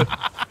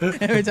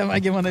 Every time I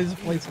get one, I just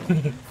place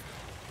one.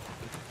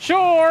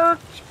 Sure.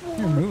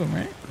 You're moving,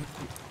 right?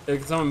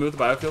 Can someone move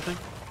the biofuel thing?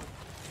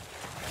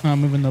 I'm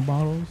moving the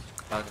bottles.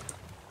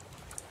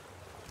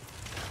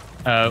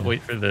 Okay.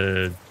 Wait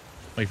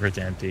for it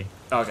to empty.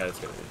 Okay, that's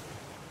good.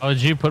 Oh,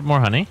 did you put more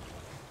honey?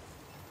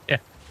 Yeah.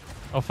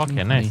 Oh, fuck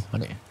yeah, nice.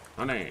 Honey.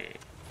 Honey.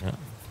 Yeah,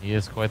 he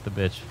is quite the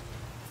bitch.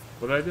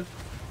 What did I do?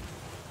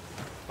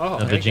 Oh,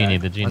 No, hey, the genie,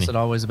 guy. the genie. What's it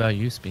always about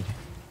you speaking?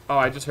 Oh,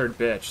 I just heard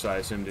bitch, so I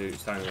assumed he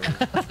was talking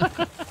about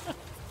me.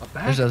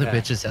 There's other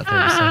bitches out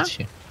there besides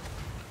you.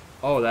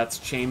 Oh, that's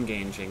chain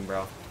gauging,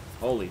 bro.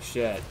 Holy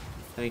shit.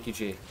 Thank you,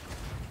 G.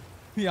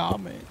 Yeah,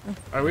 man.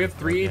 Alright, we have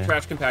 3 Okay.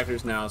 trash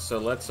compactors now, so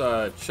let's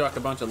chuck a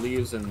bunch of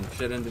leaves and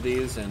shit into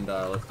these, and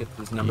let's get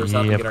these numbers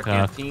up and Yep, get our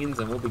cock. canteens,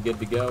 and we'll be good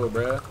to go,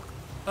 bro.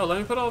 Oh, let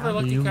me put all of our How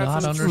do lucky you cats not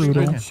on the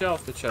understand? stupid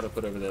shelf that Shadow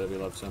put over there that we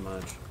love so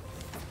much.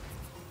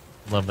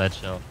 Love that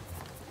shell.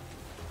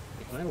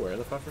 Can I wear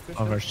the puffer fish?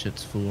 All of now? our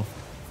shit's full.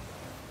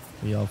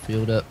 We all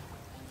filled up.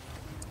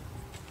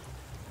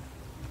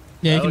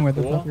 Yeah, you That can wear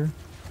look the cool. fucker.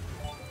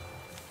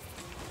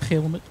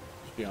 Helmet.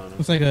 To be honest.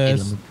 Looks like a.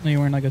 Helmet. No, you're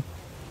wearing like a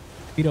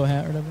speedo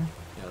hat or whatever.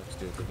 Yeah, let's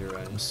do it. You're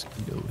right.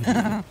 Mosquito.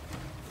 I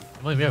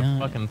believe we have Yeah.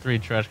 fucking 3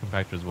 trash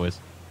compactors, boys.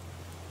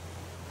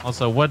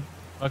 Also, what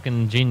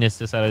fucking genius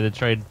decided to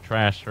trade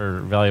trash for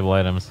valuable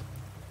items?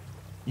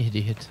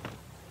 Idiot.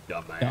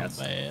 Dumbass.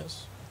 Dumbass.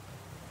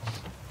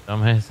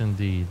 Dumbass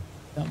indeed.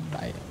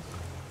 Dumbass.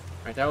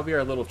 Alright, that will be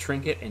our little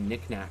trinket and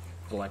knickknack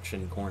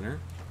collection corner.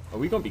 Are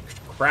we gonna be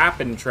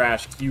crapping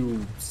trash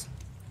cubes?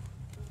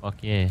 Fuck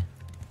yeah.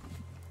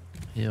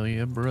 Hell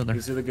yeah, brother.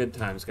 These are the good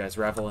times, guys.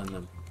 Revel in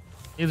them.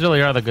 These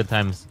really are the good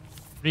times.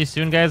 Pretty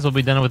soon, guys, we'll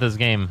be done with this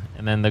game,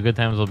 and then the good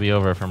times will be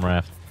over from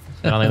Raft.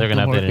 I don't think they're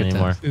gonna No more update it good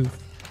anymore. times. Oof.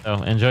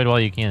 So enjoy it while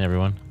you can,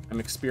 everyone. I'm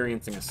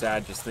experiencing a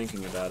sad just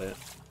thinking about it.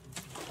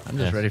 I'm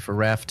just Yes. ready for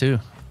Raft too.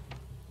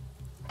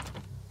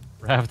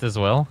 Raft as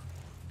well.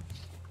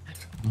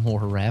 More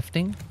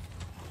rafting?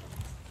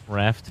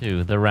 Raft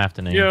 2, the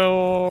rafting.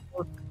 Yo.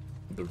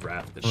 The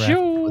raft. The Raft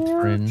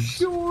with friends.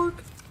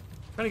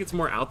 Trying to get some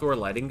more outdoor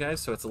lighting, guys,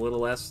 so it's a little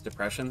less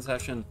depression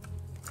session.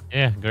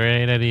 Yeah,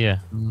 great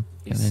idea.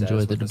 He Can says enjoy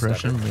with the the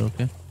depression, stepper. but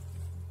okay.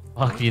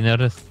 Fuck, you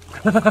noticed?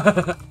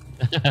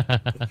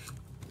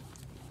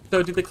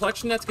 So, did the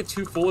collection nets get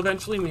too full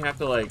eventually, and we have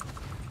to, like,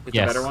 get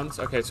Yes. the better ones?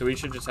 Okay, so we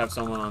should just have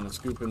someone on the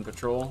scoop and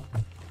patrol.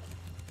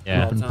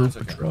 Yeah. All Open times,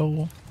 poop okay.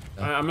 patrol.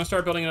 I'm gonna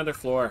start building another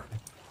floor.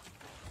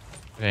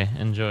 Okay,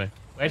 enjoy.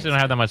 We actually don't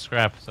have that much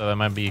scrap, so that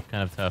might be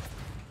kind of tough.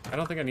 I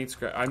don't think I need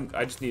scrap.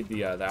 I just need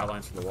the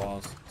outlines for the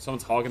walls.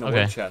 Someone's hogging the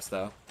Okay. wood chest,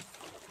 though.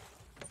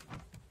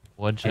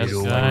 Wood I chest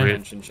just guy.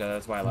 mentioned chest.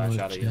 That's why I lash Wood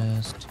out at you.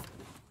 chest.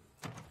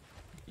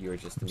 You were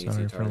just an I'm easy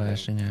sorry for target.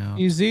 lashing out.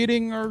 He's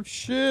eating our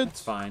shit.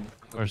 It's fine.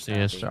 Of course he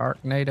is.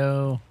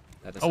 Sharknado.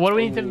 Oh, what do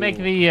we need to make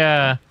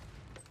the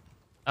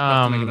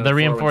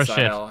reinforced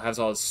shit? You Has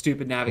all his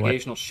stupid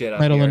navigational shit up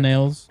Metal here. and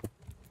nails.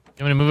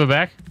 want me to move it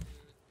back?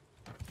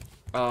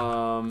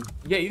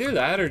 Yeah, either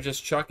that or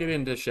just chuck it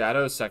into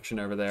Shadow's section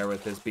over there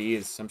with his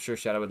bees. I'm sure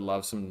Shadow would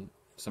love some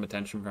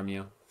attention from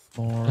you.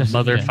 More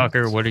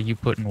Motherfucker, what are you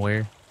putting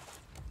where?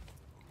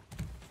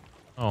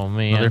 Oh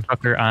man.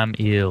 Motherfucker, I'm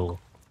ill.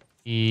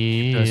 the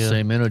Yeah.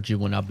 same energy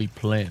when I be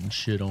planting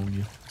shit on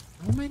you.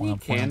 How many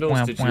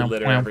candles did you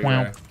litter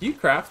everywhere? Do you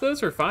craft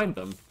those or find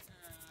them?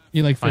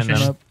 You like Find fishing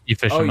them. up? You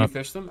fish Oh, them you up.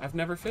 fished them? I've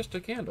never fished a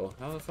candle.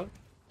 How the fuck?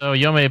 So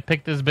you want me to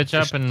pick this bitch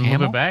up Just and move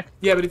camel? it back?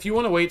 Yeah, but if you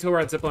want to wait till we're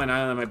at Zipline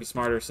Island, that might be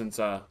smarter since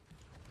Yeah,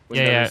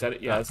 reset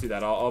it. Yeah, let's do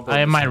that. I'll build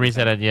I this might thing.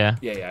 reset it, yeah.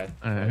 Yeah.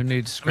 Who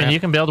needs I scrap? mean, you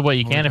can build what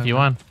you can if you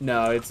want.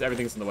 No,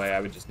 everything's in the way. I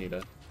would just need to.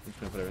 I'm just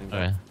gonna put everything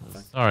back. Okay. It's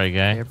fine. Sorry,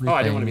 guy. Everything Oh,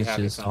 I didn't want to be is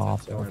happy. just Don't worry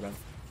awful. about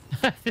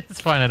it.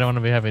 It's fine. I don't want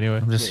to be happy anyway.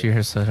 I'm just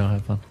here so I don't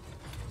have fun.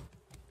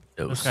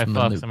 This guy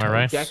fucks, am I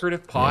right?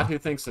 Decorative pot. Who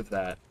thinks of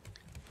that?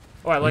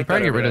 Oh, I We like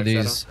can probably that. get rid over of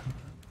there, these.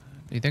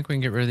 Do you think we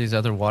can get rid of these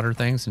other water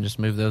things and just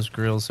move those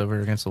grills over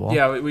against the wall?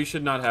 Shadow. Yeah, we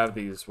should not have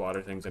these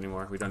water things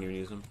anymore. We don't even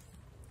use them.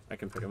 I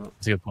can pick them up.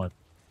 That's a good point.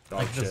 Dog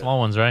Like the shit. small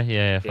ones, right?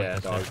 Yeah, fuck Yeah,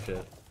 that dog shit.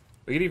 shit.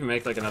 We could even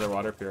make like another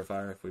water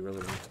purifier if we really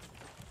want.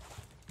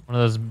 One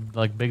of those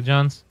like big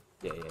johns.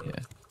 Yeah.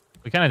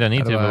 We kind of don't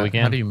need to, but we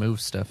How do can. you move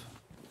stuff?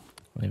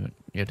 Wait a minute.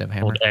 You have to have a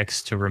hammer. Hold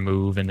X to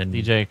remove and then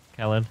DJ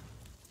Khaled.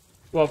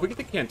 Well, if we get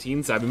the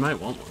canteen side, we might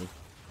want one.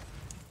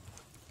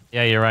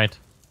 Yeah, you're right.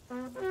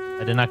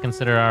 I did not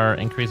consider our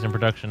increase in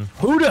production.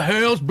 Who the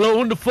hell's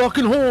blowing the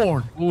fucking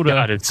horn?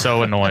 God, it's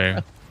so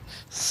annoying.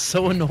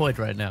 So annoyed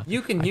right now.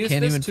 You can I use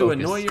can't this even to focus.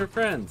 annoy your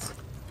friends.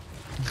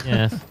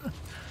 Yes.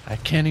 I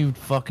can't even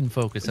fucking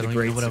focus. I The don't even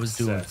know great what I was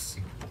doing. success.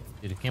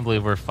 Dude, I can't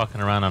believe we're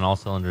fucking around on all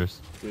cylinders.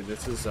 Dude,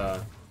 this is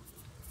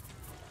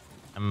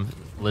I'm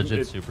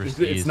legit super It's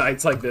skis.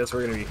 nights like this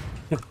we're gonna be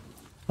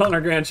telling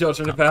our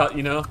grandchildren about,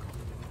 you know.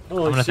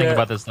 Holy I'm gonna shit. think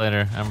about this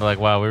later. I'm like,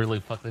 wow, we really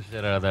fucked the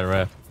shit out of that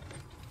raft.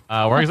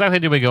 Where exactly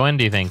do we go in?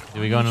 Do you think? Do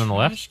we go in on the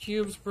left? Trash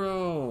cubes,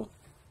 bro.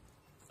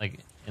 Like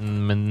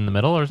in the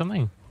middle or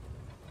something?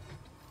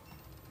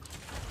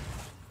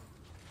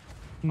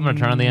 I'm gonna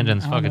turn on the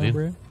engines. I Fuck it, don't know, dude.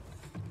 bro.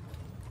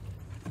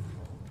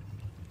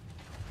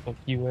 Fuck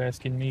you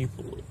asking me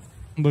for?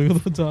 Look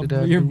at the top. Did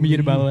I You're do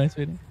muted by the you? last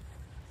video.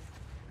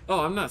 Oh,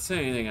 I'm not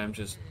saying anything. I'm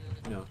just,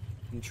 you know,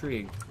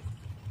 intrigued.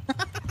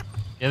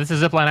 Yeah, this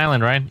is Zipline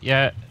Island, right?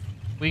 Yeah.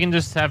 We can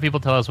just have people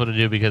tell us what to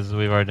do because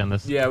we've already done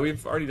this. Yeah,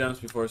 we've already done this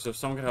before, so if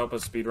someone could help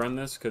us speedrun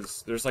this,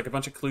 because there's like a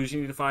bunch of clues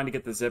you need to find to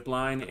get the zip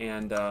line,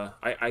 and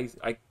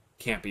I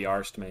can't be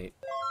arsed, mate.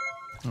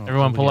 Oh,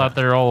 Everyone we pull got- out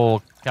their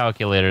old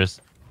calculators.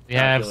 We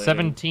have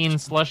Calculating. 17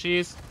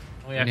 slushies.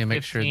 We We have need to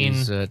make sure 15.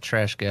 these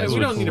trash Hey, guys we are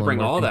don't need to full bring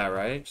and all working. that,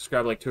 right? Just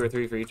grab like 2 or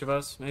 3 for each of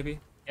us, maybe?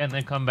 Yeah, and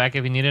then come back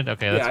if you need it.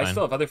 Okay, that's Yeah, I fine.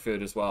 still have other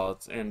food as well,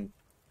 and,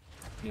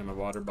 you know, my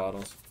water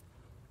bottles.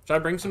 Should I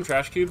bring some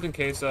trash cubes in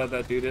case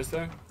that dude is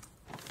there?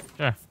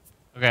 Sure.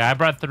 Okay, I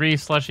brought 3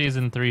 slushies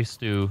and 3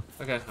 stew.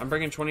 Okay, I'm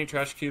bringing 20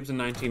 trash cubes and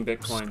 19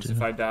 bitcoins.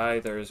 If I die,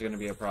 there's going to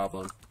be a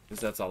problem,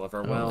 because that's all of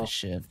our well. Holy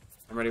shit.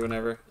 I'm ready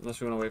whenever, unless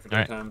we want to wait for All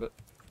right. daytime, but...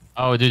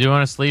 Oh, did you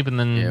want to sleep and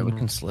then? Yeah, we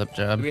can slip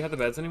job. Do we have the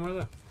beds anymore,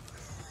 though?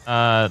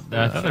 I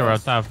thought they were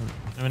up top.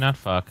 Maybe not.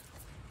 Fuck.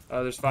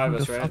 There's 5 of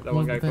Who us, the right? fuck That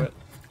one guy was that? quit.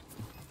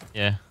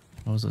 Yeah.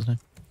 What was his name?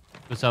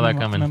 Who saw that I'm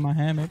in coming? my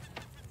hammock.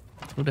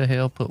 Who the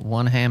hell put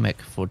one hammock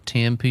for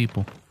 10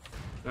 people?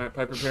 Alright,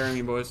 pipe repairing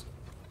you boys.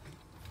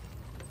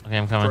 Okay,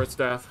 I'm coming. Short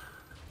staff.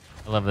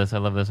 I love this. I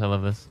love this. I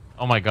love this.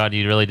 Oh my god,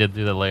 you really did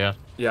do the layout.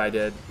 Yeah, I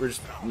did. We're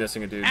just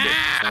missing a dude.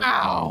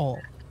 Ow!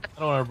 I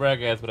don't want to brag,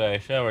 guys, but I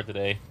showered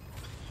today.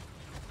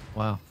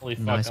 Wow. Holy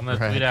fuck! Nice I'm gonna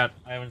brag. tweet out.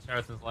 I haven't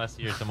showered since last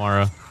year.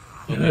 Tomorrow.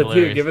 It'll be Dude,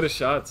 hilarious. give it a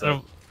shot.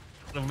 So.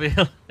 It'll be.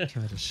 Give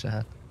it a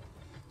shot.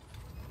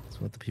 That's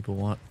what the people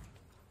want.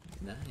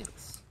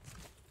 Nice.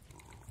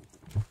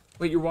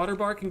 Wait, your water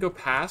bar can go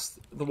past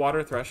the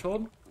water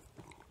threshold?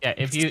 Yeah,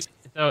 if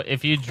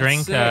you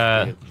drink sick,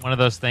 dude. one of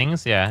those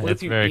things, yeah, What it's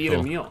if you very eat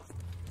cool. a meal?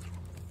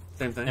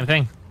 Same thing? Same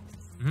thing.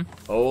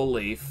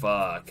 Holy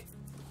fuck.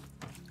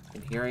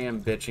 And here I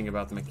am bitching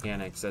about the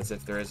mechanics as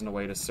if there isn't a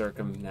way to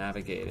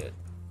circumnavigate it.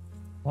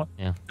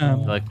 Yeah,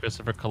 Um, like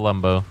Christopher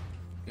Columbo.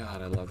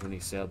 God, I loved when he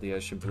sailed the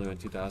ocean blue in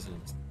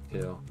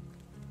 2002.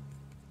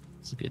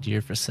 It's a good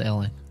year for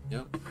sailing.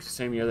 Yep,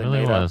 same year they Really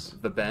made was.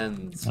 up the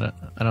bends. I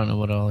don't know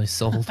what all he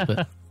sold,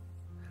 but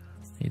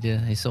he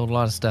did. He sold a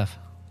lot of stuff.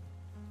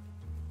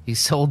 He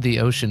sold the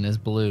ocean as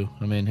blue.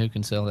 I mean, who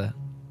can sell that?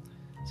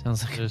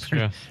 Sounds like It's a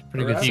pretty, true.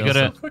 pretty good Right. If you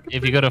sell. go to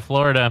if you go to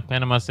Florida,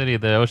 Panama City,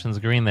 the ocean's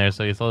green there,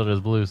 so you sold it as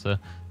blue. So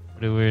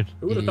pretty weird.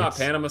 Who would have thought Idiots.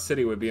 Panama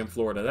City would be in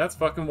Florida? That's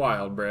fucking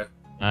wild, bruh.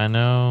 I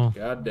know.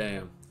 God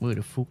damn. Where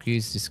the fuck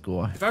is this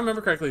guy? If I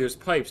remember correctly, there's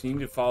pipes, and you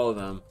need to follow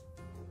them.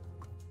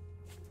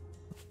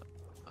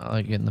 I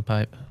like getting the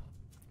pipe.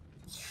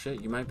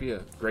 Shit, you might be a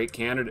great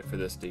candidate for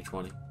this,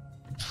 D20.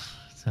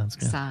 Sounds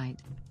good. Side.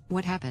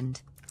 What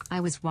happened? I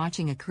was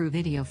watching a crew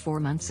video 4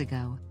 months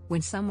ago,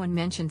 when someone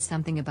mentioned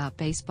something about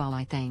baseball,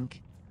 I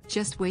think.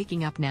 Just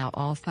waking up now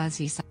all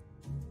fuzzy. This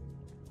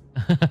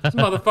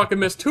motherfucker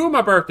missed 2 of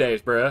my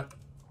birthdays, bruh.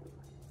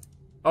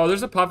 Oh,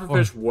 there's a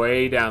pufferfish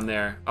way down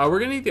there. Oh, we're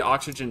gonna need the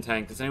oxygen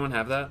tank. Does anyone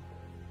have that?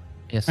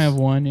 Yes. I have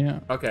one, yeah.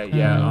 Okay,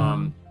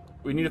 yeah,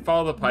 we need to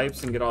follow the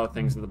pipes and get all the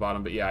things at the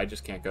bottom, but yeah, I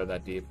just can't go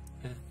that deep.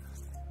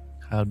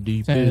 How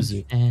deep Sad. is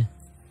it? Eh.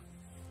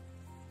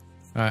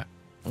 All right,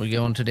 we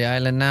going to the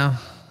island now.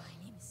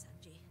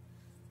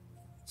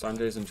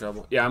 Sanjay's in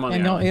trouble. Yeah, I'm on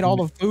And the y'all island. ate all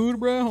the food,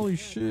 bro? Holy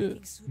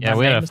shit. Yeah,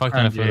 we had a fuck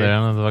ton of food there. I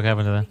don't know what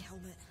happened to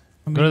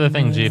that. Go to the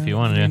thing, G, if you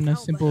want to. In a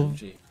simple,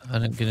 Gee. I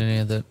didn't get any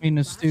of that. in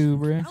a stew,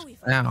 bro.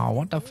 Ow,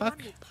 what the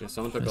fuck? Yeah,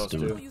 someone took Let's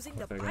those do too. Using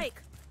the Okay.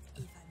 bike.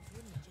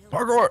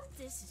 Parkour.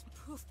 This is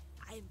proof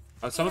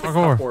I'm Some of the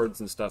Parkour. cupboards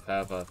and stuff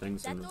have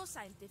things in that them. no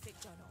scientific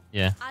journal.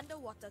 Yeah.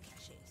 Underwater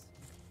caches.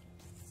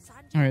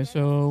 All right,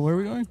 so where are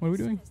we going? What are we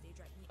doing?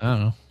 I don't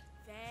know.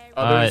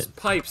 There's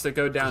pipes that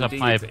go down there's a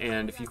deep, pipe.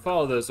 and if you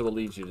follow those, it will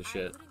lead you to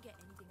shit.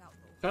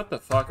 Shut the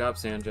fuck up,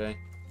 Sanjay.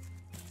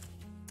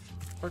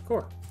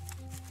 Parkour.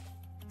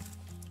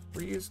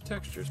 Reuse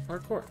textures.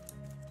 Parkour.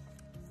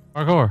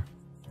 Parkour.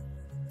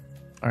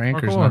 Our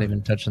anchor's Parkour. not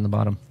even touching the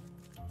bottom.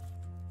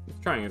 He's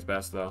trying his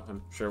best, though.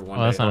 I'm sure one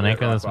Oh, day that's not he'll an hit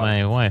anchor. rock That's bottom.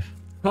 my wife.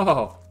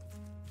 Oh,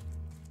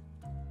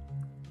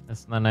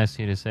 That's not nice of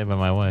you to say about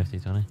my wife,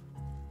 Tony.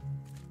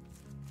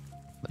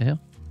 The hell?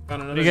 found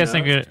What another do you guys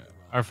note. think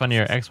are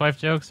funnier, ex-wife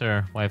jokes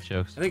or wife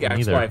jokes? I think Or neither,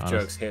 ex-wife honest.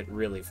 jokes hit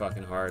really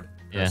fucking hard,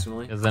 Yeah,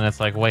 personally. because then it's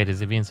like, wait, is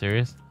he being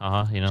serious?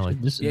 You know, like,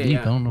 This is Yeah, deep.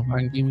 yeah. I don't know if I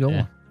can keep going.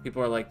 Yeah.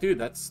 People are like, dude,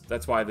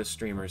 that's why this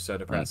streamer is so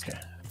depressed. Okay.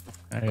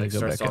 I gotta Like, go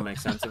starts back to all up. make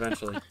sense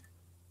eventually. I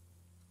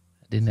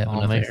didn't have all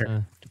enough makes air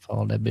sense. to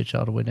follow that bitch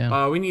all the way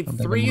down. We need I'm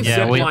back 3 on the-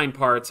 Yeah, we- zipline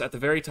parts at the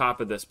very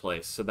top of this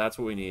place, so that's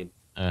what we need.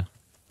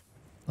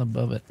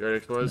 Above it. You already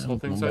explored this No, whole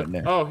thing, I'm so back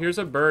there. oh, here's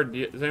a bird.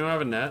 Does anyone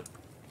have a net?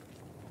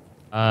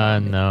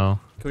 No.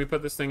 Can we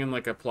put this thing in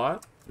like a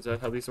plot? Is that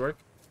how these work?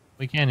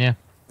 We can, yeah.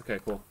 Okay,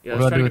 cool. Yeah,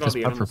 What do I do with get all this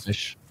the animals.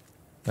 pufferfish?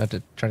 I have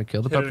to try to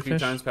kill the Hit it a few pufferfish.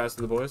 times, pass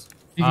to the boys.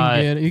 You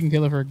can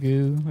kill it for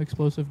goo,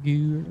 explosive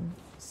goo.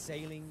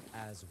 Sailing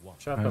as one.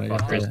 Shut Alright, the I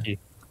fuck got up. the- Risky.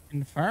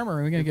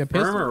 Infirmary, we're gonna get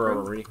pissed.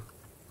 Infirmary.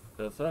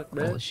 The fuck,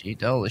 Holy man?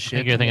 shit! Holy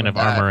shit! you're thinking I'm of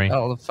gonna die. armory.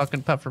 Oh, the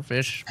fucking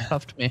pufferfish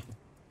puffed me.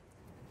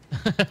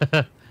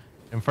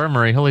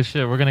 Infirmary. Holy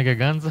shit, we're gonna get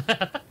guns.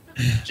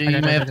 Gee,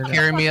 you may have to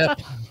carry me up.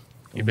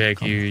 You back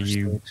here,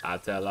 you I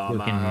tell all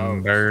my fucking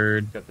hoes.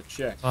 bird. Got the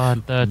check.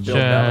 What the Bill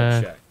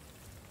check? Belichick.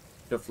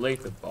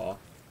 Deflate the ball.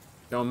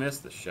 Don't miss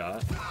the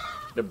shot.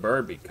 The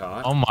bird be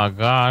caught. Oh my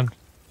god.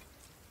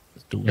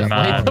 Let's do Come that.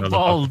 on. Hit the motherfucker.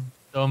 ball.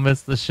 Don't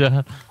miss the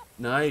shot.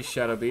 Nice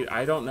shadow beat.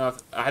 I don't know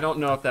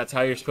if that's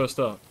how you're supposed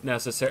to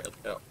necessarily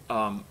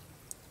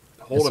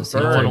hold a This is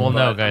No bird. one will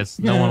know, but- guys.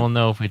 No one will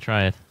know if we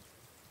try it.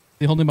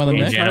 You hold him by the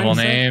Change neck. it. Animal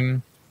Trying to say-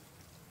 name.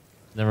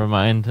 Never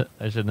mind.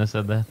 I shouldn't have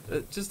said that.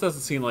 It just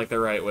doesn't seem like the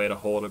right way to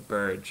hold a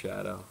bird,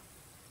 Shadow.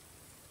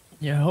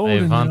 Yeah, I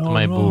holding want it all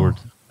my wrong. board.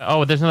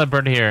 Oh, there's another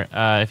bird here.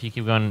 If you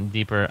keep going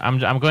deeper, I'm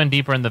going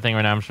deeper in the thing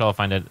right now. I'm sure I'll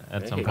find it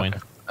at some Hey. point.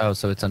 Oh,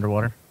 so it's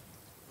underwater.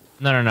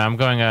 No. I'm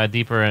going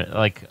deeper,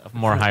 like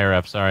more higher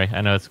up. Sorry,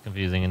 I know it's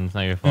confusing and it's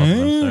not your fault. I'm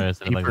sorry I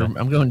said it like Deeper. that.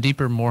 I'm going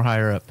deeper, more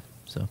higher up.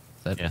 So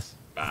that Yes.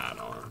 Bad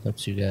arm.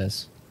 helps you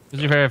guys. Who's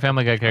your favorite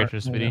Family Guy character,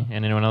 Speedy?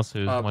 And anyone else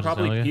who watches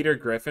Probably Family Guy? Peter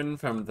Griffin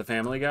from The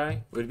Family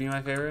Guy would be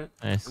my favorite.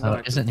 Nice. I'm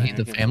not Isn't a he fan,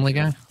 the I can't Family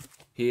think Guy? of it.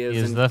 He is He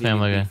is indeed the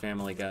Family Guy.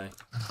 Family Guy.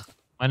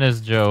 Mine is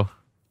Joe.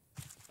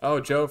 Oh,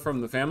 Joe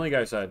from the Family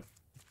Guy side.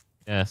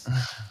 Yes.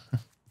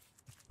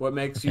 What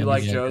makes you Family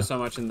like Guy Joe guy. so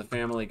much in the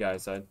Family Guy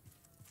side?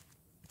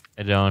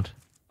 I don't.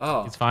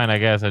 Oh, It's fine, I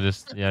guess. I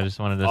just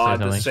wanted to say odd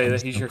something. to say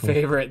that he's your Cool.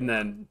 favorite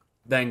and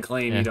then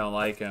claim Yeah. you don't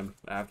like him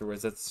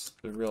afterwards. That's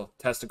a real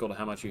testicle to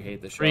how much you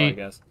hate the show, Free. I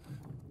guess.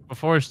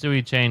 Before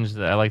Stewie changed,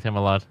 I liked him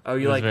a lot. Oh,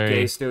 He you was like very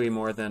gay Stewie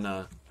more than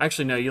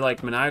Actually, no, you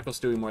like maniacal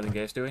Stewie more than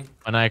gay Stewie.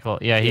 maniacal.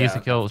 Yeah, he used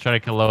to Yeah. try to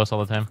kill Lois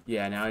all the time.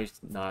 Yeah, now he's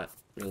not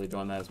really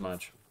doing that as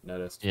much.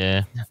 Noticed.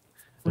 Yeah. The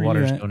Where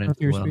water's you at? going Up into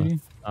here, the well. now. Speedy?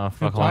 Oh fuck!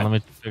 Good Hold on, fight. let me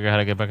figure out how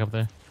to get back up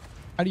there.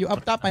 How do you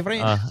up top, my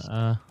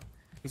friend?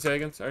 You say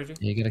against RG?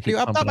 You gotta You keep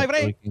up top, pumping my it so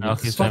friend? we can I'll get What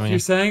the keep fuck spamming you're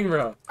it. saying,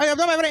 bro? I up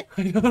top, my friend.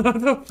 I don't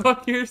know what the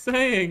fuck you're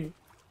saying.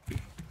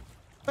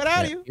 Where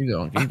are you? Keep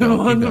going, keep I'm going,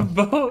 on keep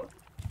the going. boat.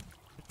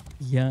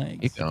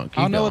 Yikes. Keep going, keep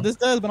I don't know what going. this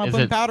does, but I'm Is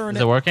putting it powder in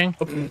is it working?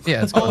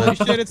 Yeah, it's Holy going.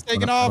 shit, it's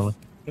taking off.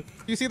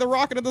 You see the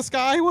rocket in the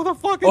sky? What the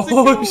fuck is it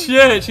Oh going?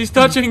 shit, she's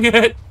touching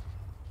it.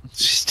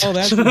 Oh,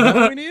 that's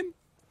what we need?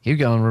 Keep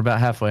going. We're about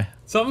halfway.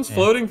 Something's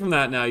floating from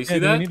that now. You see Yeah,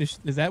 do we that? need to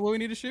is that what we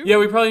need to shoot? Yeah,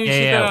 we probably need to Yeah,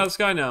 shoot yeah. that out of the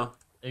sky now.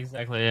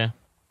 Exactly. Yeah.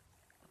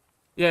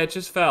 Yeah, it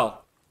just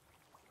fell.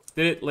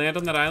 Did it land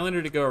on that island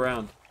or did it go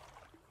around?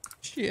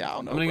 Shit, I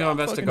don't know. I'm gonna bro. go I'm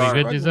investigate. fucking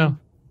You good, struggling.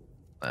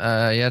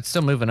 Gizo? Yeah, it's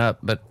still moving up,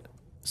 but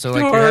so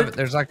like Dark.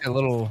 there's like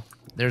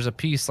there's a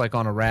piece like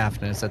on a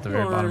raft, and it's at the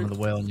very bottom of the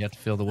well, and you have to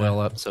fill the well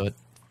up so it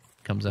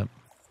comes up.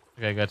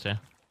 Okay, gotcha.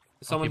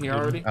 Is someone keep here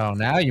moving. already? Oh,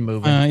 now you're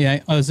moving. Yeah,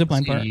 zipline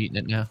See part. you eating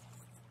it now.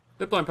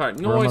 Zipline part.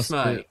 We're Noise,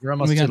 almost, mate. we're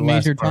almost We to got the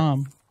last Major part.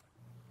 Tom.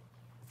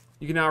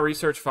 You can now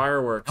research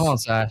fireworks. Come on,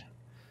 side.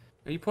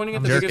 Are you pointing at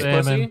I'm the jerk biggest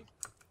spamming. pussy?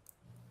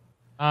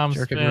 I'm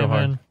Jerk it real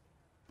hard.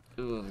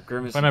 spamming. Ugh,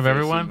 grimace front of face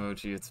everyone?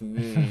 emoji. It's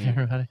me.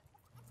 Everybody.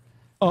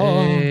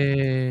 Oh,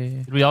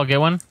 Hey. Did we all get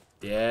one?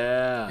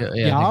 Yeah.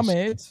 yeah, I think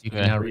mate. you can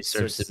Okay. now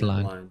research zip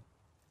line.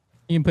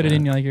 You can put it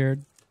in like your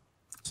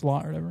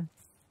slot or whatever.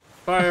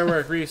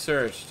 Firework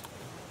researched.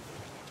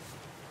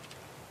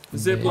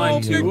 Zip Oh,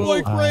 line big 2.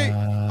 boy. Whoa. Great.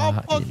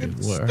 I'm fucking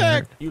it worked.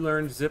 stacked. You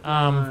learned zip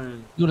Um,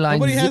 line. You line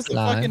Nobody has zip the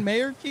line. fucking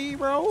mayor key,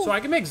 bro. So I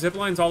can make zip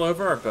lines all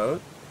over our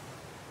boat?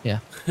 Yeah.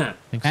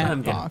 Think so.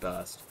 I'm getting Fuck.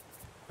 bust.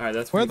 Alright,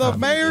 that's Where pretty the cool.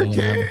 mayor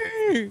Yeah.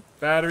 key?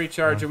 Battery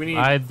charger. We need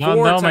I don't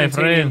 4 know, my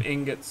titanium friend.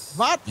 ingots.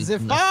 What the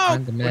Find fuck? the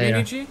What do you mayor.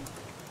 need, G?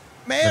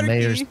 The Mayor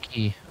mayor's key.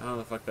 key. I don't know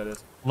what the fuck that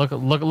is.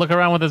 Look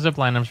around with the zip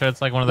line. I'm sure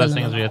it's like one of those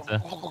things where you have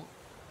to.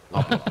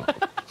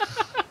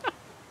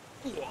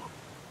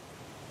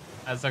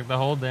 That's like the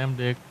whole damn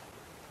dick.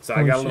 So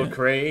I Oh, got a shit. little They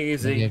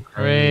crazy. get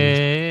crazy.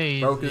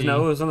 Crazy. Broke his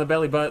nose on the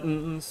belly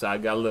button, so I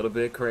got a little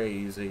bit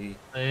crazy.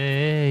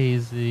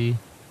 Crazy.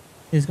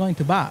 Is going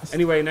to boss.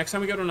 Anyway, next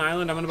time we go to an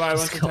island, I'm gonna buy a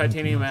bunch of going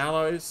titanium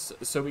alloys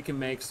so we can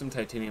make some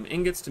titanium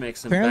ingots to make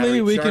some Apparently,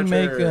 battery we can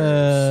make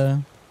chargers.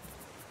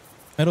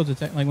 metal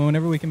detect. Like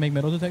whenever we can make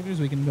metal detectors,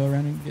 we can go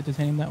around and get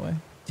titanium that way.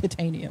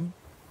 Titanium.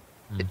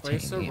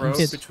 Place a Titanium. rope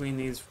Kids. between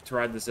these to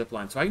ride the zip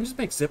line. So I can just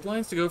make zip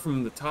lines to go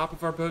from the top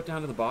of our boat down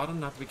to the bottom.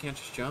 Not that we can't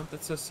just jump.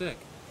 That's so sick.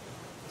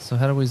 So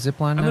how do we zip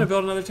line I'm now? gonna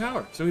build another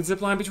tower so we can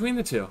zip line between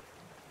the two.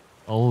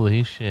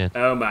 Holy shit.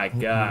 Oh my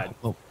god.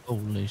 Oh,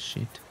 holy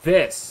shit.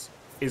 This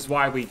is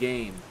why we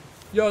game.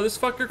 Yo, this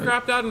fucker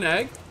crapped out an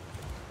egg.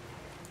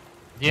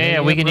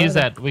 Yeah, we can use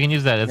brother. that. We can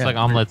use that. It's Yeah, like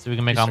omelets. We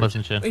can make omelets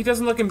and shit. He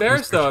doesn't look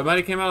embarrassed though. It might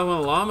have came out of one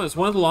of the llamas.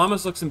 One of the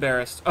llamas looks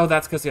embarrassed. Oh,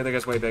 that's because the other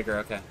guy's way bigger.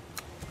 Okay,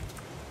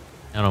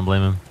 I don't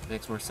blame him.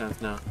 makes more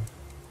sense now.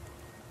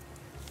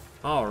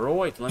 All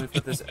right, let me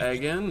put this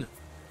egg in.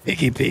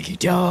 Piggy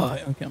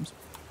die. Okay, I'm sorry.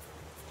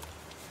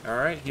 All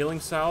right, healing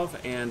salve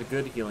and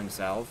good healing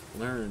salve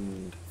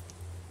learned.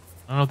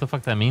 don't know what the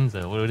fuck that means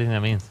though. What do you think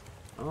that means?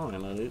 Oh, I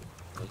know, dude.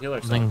 The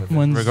healer Something something.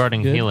 One's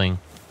regarding good. healing.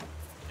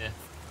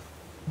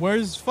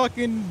 Where's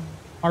fucking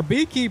our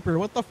beekeeper?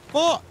 What the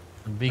fuck?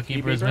 The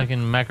beekeeper is beekeeper?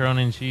 making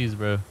macaroni and cheese,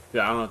 bro.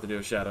 Yeah, I don't know what to do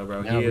with Shadow,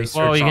 bro. Now He is.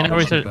 Well, you can never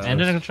research Bows.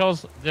 engine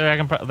controls. Dude, I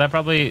can that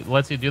probably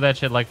lets you do that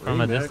shit like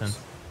from a Remix. distance.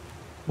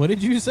 What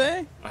did you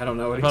say? I don't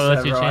know what he Probably said,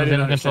 lets you bro. I change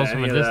didn't engine controls understand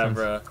from a any of that, distance.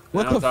 bro.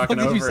 What Now the I'm talking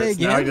fuck did you over say it,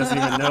 so now he again? doesn't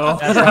even know.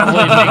 That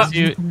probably makes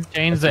you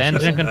change the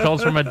engine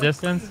controls from a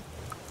distance.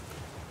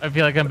 I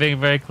feel like I'm being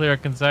very clear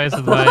and concise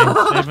with my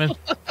statement.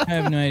 I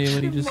have no idea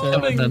what he just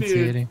said.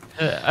 Enunciating.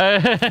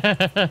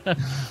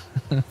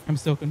 I'm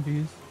still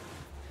confused.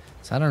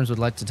 Sidearms would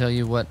like to tell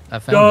you what I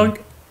found.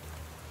 Dunk!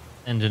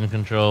 Engine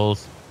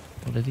controls.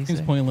 What did he Seems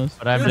say? pointless.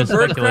 But I'm Dude, just the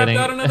bird speculating. crapped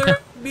out another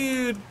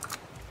dude.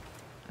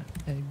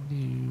 Egg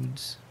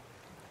dudes.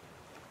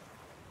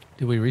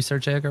 Did we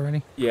research egg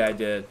already? Yeah, I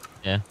did.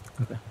 Yeah.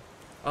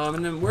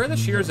 And then where are the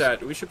shears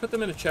at? We should put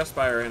them in a chest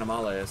by our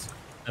animales.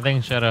 I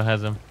think Shadow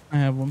has them. I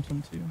have one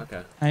too.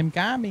 Okay. I'm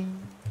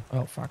coming.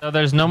 Oh fuck. So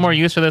there's no more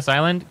use for this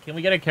island. Can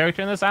we get a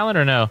character in this island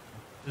or no?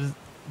 Ooh,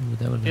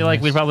 that would I feel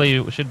like we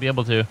probably should be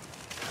able to.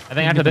 I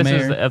think after Maybe the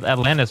this is mayor.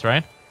 Atlantis,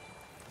 right?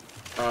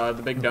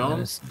 The big dome.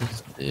 This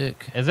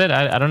dick. Is it?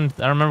 I don't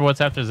remember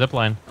what's after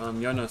zipline.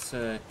 Yo no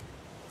sé.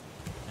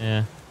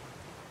 Yeah.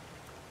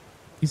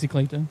 Easy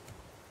Clayton.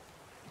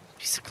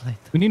 Basically.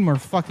 We need more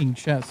fucking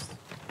chests.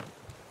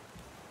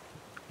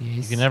 You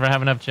Yes. can never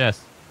have enough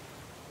chests.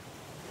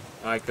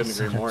 I couldn't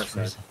agree more,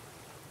 so.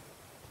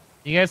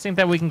 Do you guys think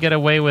that we can get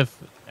away with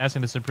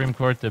asking the Supreme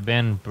Court to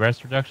ban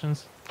breast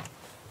reductions?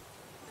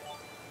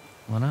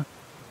 Why not?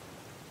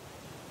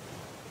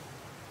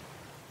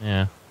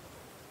 Yeah.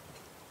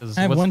 'Cause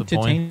I have what's one the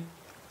point? titanium.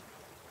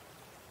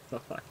 Dude,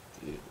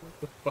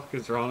 what the fuck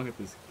is wrong with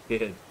this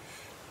kid?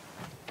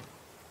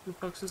 Who the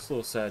fuck's this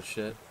little sad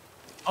shit?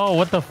 Oh,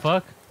 what the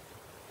fuck?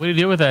 What do you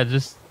do with that?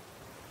 Just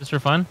for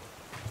fun?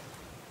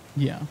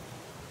 Yeah.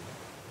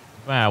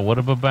 Wow, what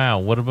a bow,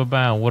 what a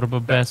bow, what a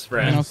best Best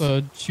friend. And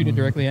also shoot it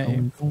directly at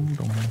you.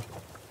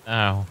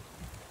 Ow.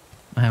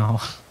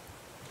 Ow.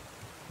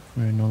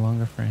 We're no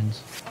longer friends.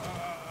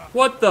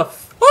 What the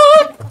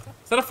fuck?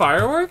 Is that a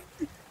firework?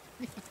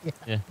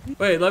 Yeah.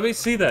 Wait, let me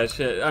see that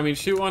shit. I mean,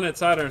 shoot one at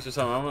sidearms or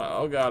something.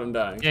 Oh god, I'm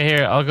dying. Yeah,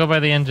 here, I'll go by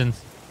the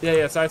engines.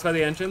 Yeah, sides by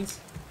the entrance.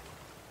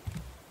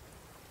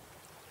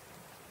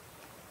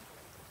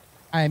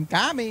 I'm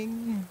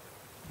coming.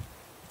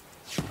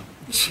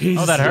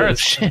 Jesus. Oh, that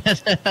hurts.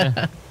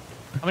 Yeah.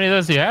 How many of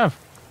those do you have?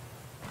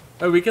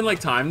 Oh, we can like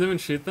time them and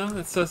shoot them?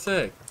 That's so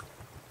sick.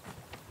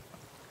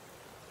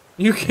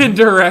 You can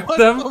direct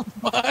them?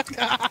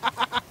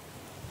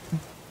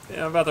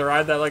 Yeah, I'm about to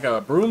ride that like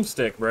a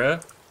broomstick,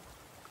 bruh.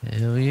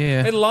 Hell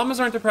yeah. Hey, the llamas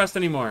aren't depressed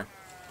anymore.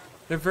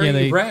 They're very Yeah,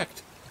 they-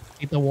 erect.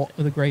 Eat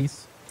the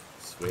grace.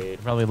 Sweet. You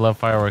probably love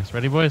fireworks.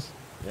 Ready, boys?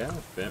 Yeah,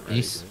 bent ready.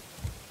 Yes. dude.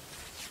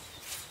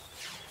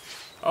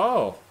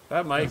 Oh,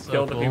 that might That's so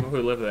kill the cool. people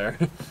who live there.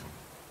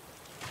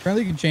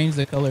 Apparently you can change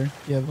the color.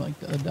 You have like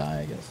a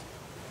dye, I guess.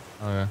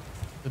 Okay.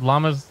 Did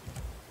llamas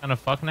kind of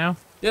fuck now?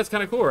 Yeah, it's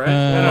kind of cool, right?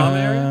 The llama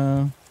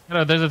area?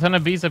 No, there's a ton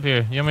of bees up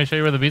here. You want me to show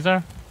you where the bees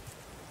are?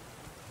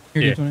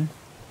 Here, Yeah. get one.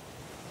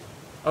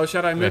 Oh,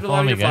 should I move a follow lot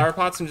of me your again. flower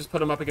pots and just put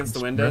them up against the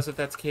windows if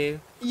that's key?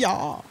 Yeah.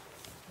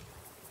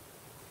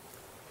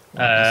 Oh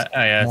yeah,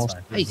 that's Almost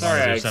fine. eight. As long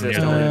Sorry, as I there's exist. somebody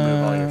Don't in need the- to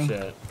move all your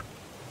shit.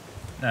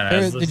 No, no, There,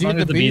 as did you long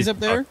get as the bees up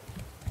fuck. there?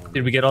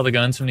 Did we get all the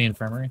guns from the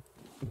infirmary?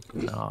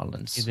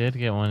 Nolans. You did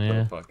get one, So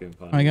yeah. fucking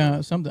funny. I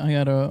got something. I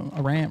got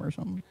a ram or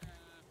something.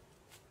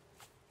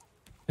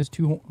 There's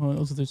two.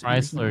 Those are the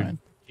Chrysler,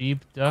 Jeep,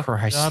 Duck,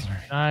 Chrysler.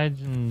 Dodge,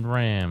 Dodge, and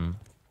Ram.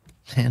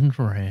 And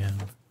ram.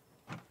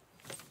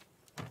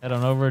 Head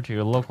on over to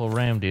your local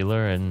Ram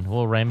dealer and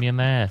we'll ram you in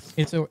the ass.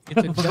 It's a.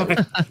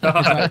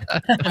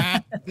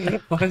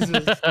 Why is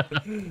this?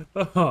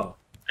 Oh.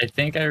 I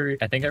think I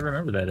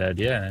remember that ad.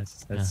 Yeah,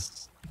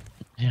 that's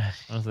Yeah.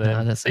 What's No,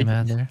 that? that's same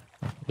ad there.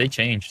 they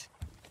changed.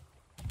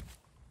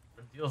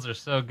 The deals are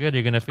so good,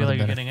 you're gonna feel For the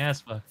like you're better. getting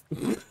ass fucked.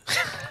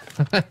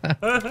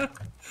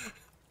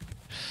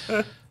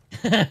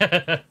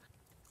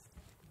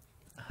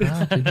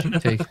 How did you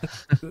take?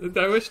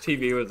 I wish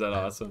TV was that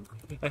awesome.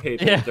 I hate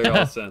that Yeah. they're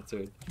all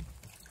censored.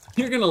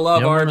 You're gonna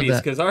love Yeah, I remember Arby's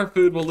that. because our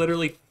food will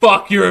literally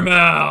fuck your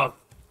mouth.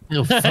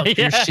 You'll fuck Yeah.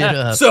 your shit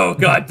up. So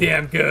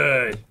goddamn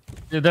good.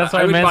 Dude, that's I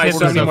why would buy Manscaped so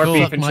is many so more cool.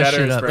 beef Fuck and my shit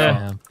cheddars, up, bro.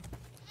 fam.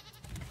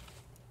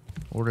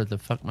 Order the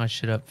fuck my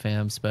shit up,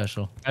 fam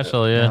special.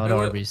 Special, Now yeah. at And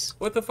what- Arby's.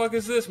 What the fuck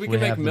is this? We We can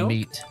make have the milk.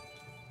 meat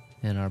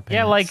in our pants.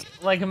 Yeah,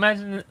 like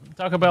imagine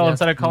Taco Bell Yeah,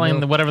 instead of calling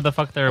milk. the, whatever the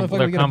fuck their Oh, fuck,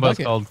 we get a combos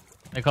bucket. called.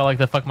 They call like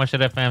the fuck my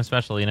shit up fam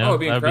special, you Oh, know? it'd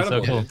be That'd be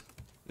incredible. so cool. dude.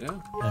 Yeah.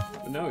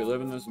 But no, we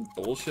live in this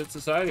bullshit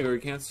society where we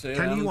can't say that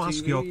Can you on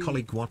ask TV. your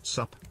colleague what's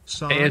up,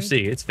 Si?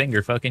 KFC, it's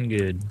finger fucking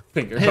good.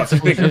 Finger Hey, fucking,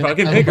 finger bullshit.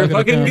 fucking, I have a finger bucket of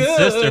fucking cum.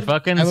 good. Sister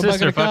fucking, I have a bucket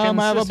sister of cum, fucking,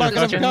 I have a sister bucket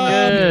of fucking cum.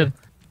 good.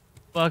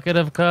 Bucket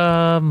of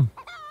cum.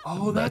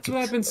 Oh, that's what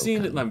I've been seeing.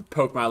 Okay. Let me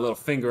poke my little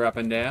finger up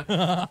in there. Get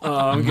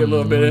a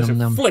little bit of Num,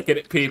 num. flick at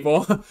it,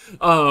 people.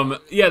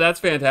 Yeah, that's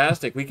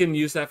fantastic. We can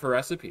use that for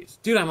recipes.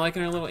 Dude, I'm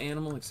liking our little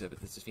animal exhibit.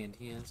 This is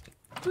fantastic.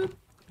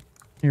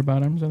 Here,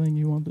 bottoms. I think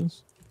you want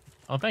this.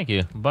 Oh, thank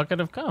you. Bucket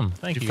of cum.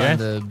 Thank Did you, you find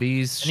guys. the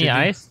bees? Any Shiggy?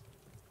 ice?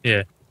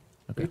 Yeah.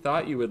 We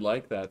thought you would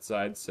like that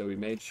side, so we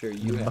made sure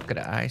you had Bucket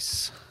it. of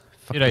ice.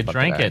 Fuck Dude, the I bucket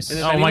drank of it. ice. And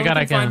if Oh my anyone God, can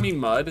I can- find me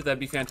mud, that'd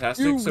be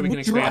fantastic, You so we can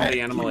expand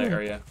the animal drank it.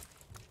 area.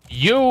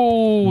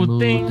 Yo,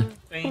 Mood.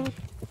 ding.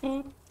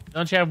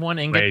 Don't you have one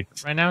ingot Wait.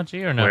 right now,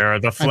 G, or no? Where are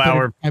the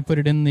flower? I put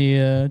it in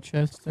the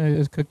chest. It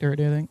was cooked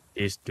already, I think.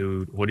 This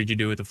dude. What did you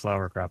do with the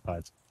flower crop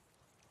pods?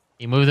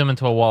 He moved them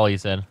into a wall, he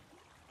said.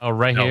 Oh,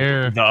 right No,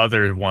 here. the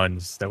other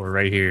ones that were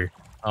right here.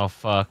 Oh,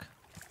 fuck.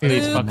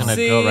 He's fucking a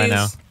goat right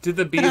now. Oopsies. Did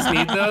the bees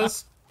need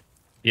those?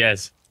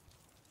 Yes.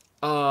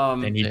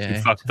 They need Yeah,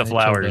 to fuck the I told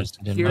flowers. us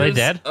to do Here's Are they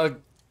dead? a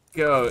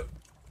goat.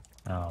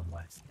 Oh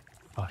my.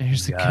 fucking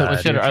Here's the God. goat.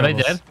 Oh, shit, are they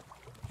dead?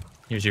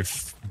 Here's your.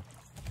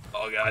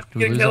 Oh god, Do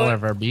we lose all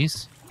of our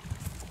bees?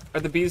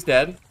 Are the bees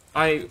dead?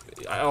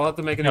 I'll have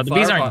to make a new No, the flower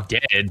bees pot. aren't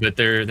dead, but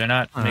they're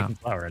not Oh. making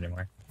flower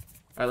anymore.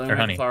 Alright, let or me make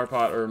honey. a flower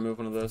pot or remove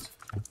one of those.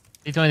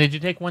 Hey, Tony, did you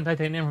take one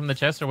titanium from the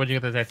chest, or where'd you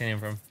get the titanium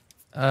from?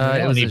 It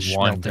only was a need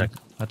one smelting.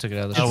 I took it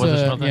out of the Oh, It's, was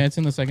it smelting? yeah, it's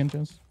in the second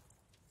chest.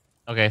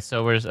 Okay,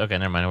 so where's... Okay,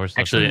 never mind. We're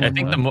still... Actually, I one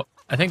think more.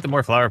 the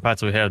more flower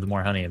pots we have, the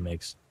more honey it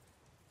makes.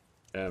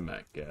 Oh my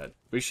god.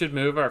 We should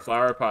move our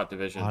flower pot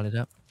division. Pot it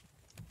up.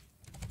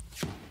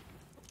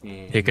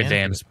 Yeah, Pick a Yeah.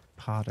 damn.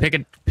 Pot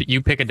it.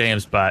 Pick a damn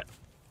spot.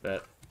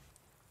 bet.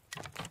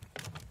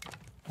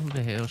 Who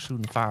the hell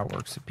shooting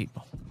fireworks at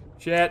people?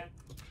 Shit.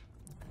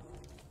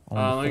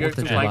 On Let the me go 4th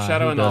to of Plank July,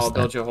 Shadow who and does I'll that?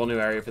 build you a whole new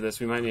area for this.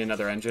 We might need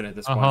another engine at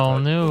this A point. whole but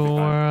new we'll be fine.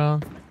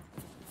 world.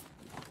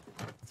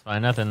 It's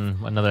fine. Nothing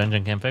another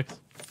engine can fix.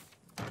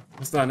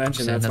 It's not an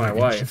engine, Say that's my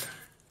another engine.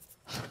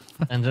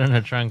 wife. Engine in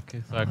her trunk,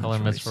 so I call her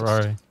Miss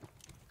Racist.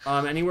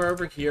 Ferrari. Anywhere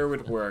over here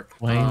would work.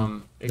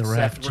 Wayne, the Except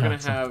Raft we're gonna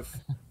Johnson. have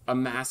a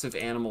massive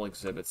animal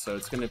exhibit, so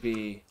it's gonna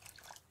be.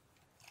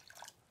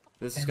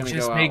 This is gonna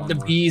Just go make out the one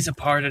more. bees a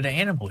part of the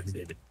animal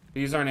exhibit.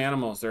 Bees aren't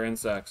animals; they're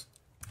insects.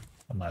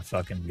 I'm not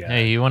fucking guy.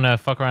 Hey, you want to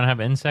fuck around and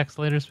have insects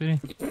later, sweetie?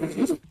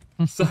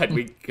 Side,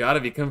 we gotta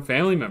become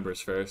family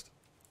members first.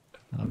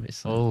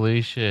 Obviously.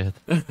 Holy shit.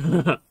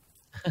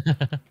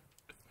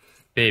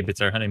 Babe,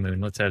 it's our honeymoon.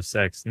 Let's have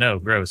sex. No,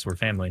 gross. We're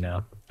family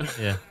now.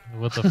 Yeah.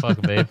 What the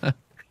fuck, babe?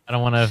 I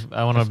want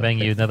to bang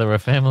you now that we're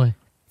family.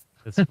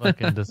 It's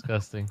fucking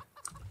disgusting.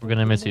 We're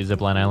gonna miss you,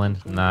 Zipline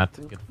Island. Not.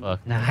 Get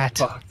fucked. Not.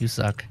 Fuck. You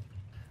suck.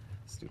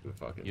 Stupid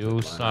fucking. You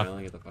zipline suck.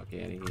 island, Get the fuck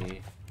out of here.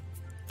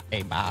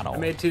 A bottle. I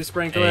made 2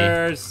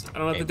 sprinklers. I don't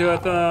know what to do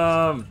with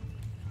them.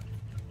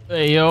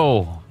 Hey,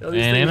 yo. Yo,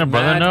 these And things a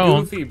brother mad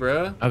no. goofy,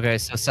 bruh. Okay,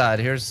 so side.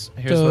 Here's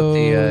what So, the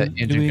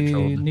do engine we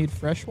controlled. need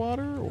fresh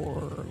water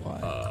or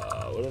like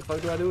What the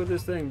fuck do I do with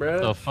this thing, bruh?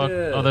 The fuck?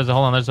 Shit. Oh, there's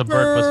a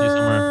bird pussy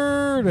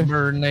somewhere. bird?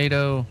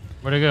 Tornado.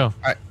 Where'd it go?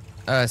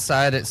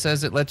 Side. It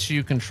says it lets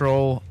you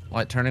control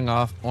like turning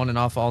off on and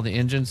off all the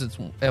engines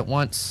at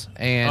once,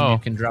 and Oh. you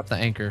can drop the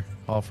anchor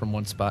all from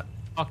one spot.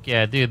 Fuck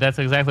yeah, dude. That's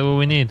exactly what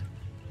we need.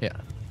 Yeah,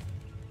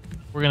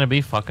 We're gonna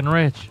be fucking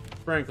rich.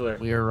 Sprinkler.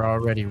 we are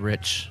already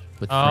rich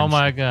with. Oh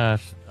my friendship.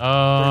 gosh.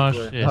 Oh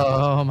Sprinkler. shit.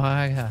 Oh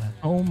my god.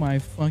 Oh my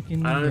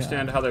fucking. I don't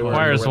understand God. how they work. or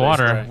Requires where they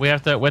water. spray. We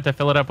have to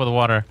fill it up with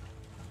water.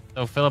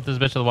 So fill up this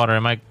bitch with water.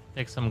 It might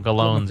take some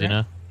gallons, you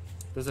know.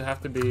 Does it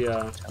have to be?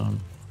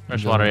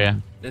 Fresh water, yeah.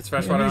 It's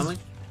fresh water only.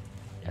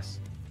 Yes.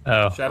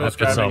 Oh, Shadow's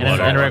I put salt grabbing And it. it,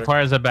 water. and it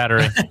requires a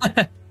battery.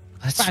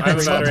 That's I have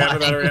a battery. I have a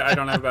battery. I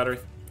don't have a battery.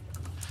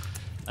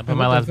 I put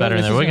my last battery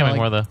in there. We're getting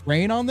more though.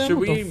 Rain on them? Should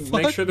What we the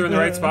make fuck? sure they're in the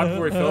right spot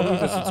before we fill them?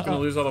 Because it's gonna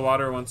lose all the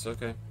water once.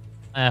 Okay.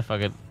 Ah,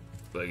 fuck it.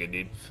 Like it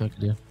did. Fuck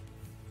yeah.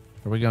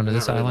 Are we going to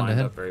this Not really island lined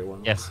ahead? up very well.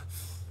 Yes.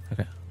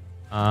 Okay.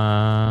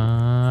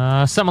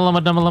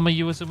 Sumalama dumalama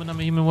you assume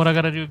human. What I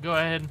gotta do? Go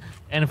ahead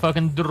and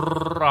fucking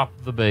drop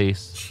the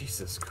base.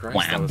 Jesus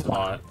Christ, that was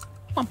hot.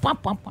 Fuck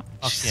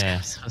yeah.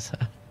 Jesus.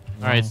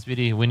 All right,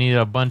 sweetie. We need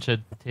a bunch of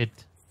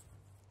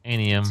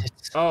titanium.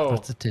 Oh,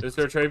 What's a tit? is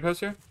there a trade post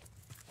here?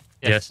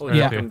 Yes. Holy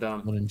Yeah. fucking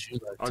dumb. Wouldn't you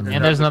like to Okay. know?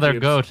 And there's Grab the another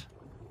cubes. goat.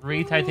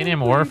 3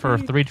 titanium ore for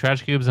 3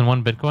 trash cubes and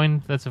 1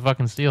 Bitcoin. That's a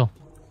fucking steal.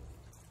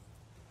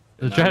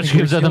 The And trash that-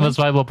 cubes are the most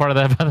valuable part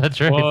of that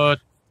trade. What?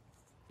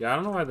 Yeah, I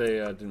don't know why they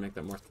didn't make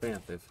that more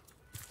expensive.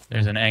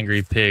 There's an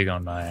angry pig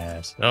on my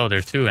ass. Oh,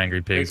 there's 2 angry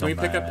Hey, pigs can we on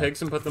pick my up ass.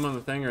 pigs and put them on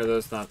the thing, or are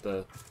those not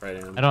the right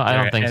animals? I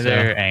don't think so.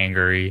 They're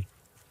angry.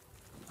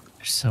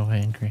 They're so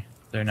angry.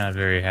 They're not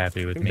very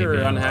happy I with think me. they're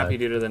being unhappy alive.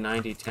 due to the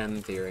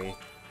 90-10 theory.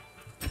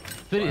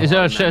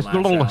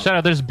 Shout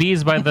out! There's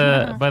bees by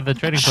the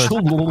trading post.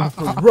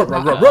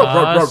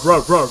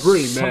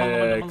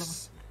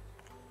 Remix.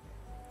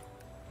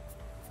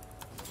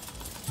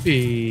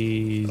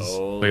 Bees.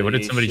 Wait, what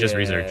did somebody just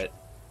research? Shit.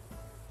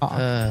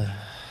 Uh,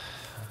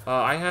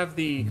 I have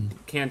the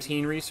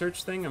canteen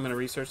research thing. I'm going to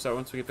research that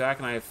once we get back,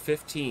 and I have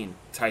 15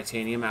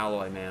 titanium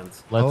alloy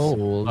mans. Let's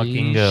Holy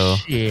fucking go.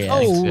 shit.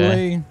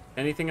 Holy.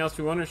 Anything else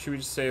we want, or should we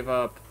just save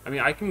up? I mean,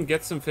 I can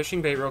get some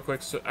fishing bait real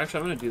quick. So actually,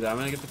 I'm going to do that. I'm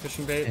going to get the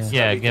fishing bait. Yeah. so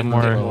Yeah, we get can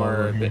more- get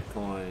more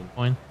Bitcoin.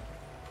 Coin.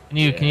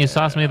 Can you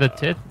sauce me the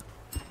tit?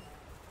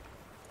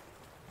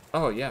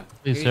 Oh yeah.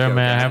 Please, Here you sir. go,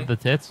 May I guy. have the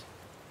tits?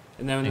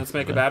 And then Thanks let's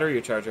make for a that.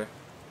 battery charger,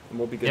 and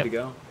we'll be good Yep. to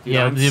go. Dude,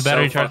 Yeah, I'm do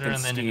battery so charger fucking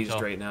and then you can steezed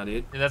tell. right now,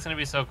 dude. Dude, that's gonna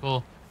be so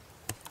cool.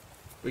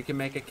 We can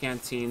make a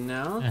canteen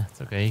now. Yeah,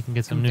 it's okay. You can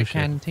get some The new shit.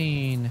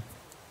 canteen.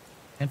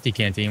 Empty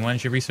canteen. Why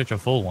didn't you research a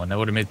full one? That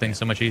would have made things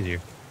so much easier.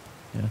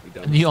 We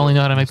don't You only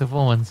know how to make the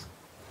full ones.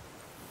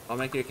 I'll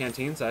make you a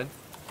canteen side.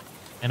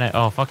 And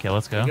oh fuck yeah,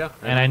 let's go. There you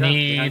go. And I There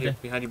you go.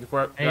 need behind you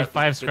before. hey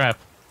 5 scrap.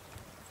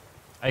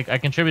 I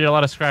contributed a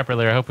lot of scrap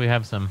earlier. I hope we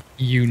have some.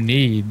 You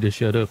need to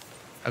shut up.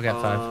 I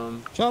got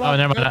 5. Shut Oh, up,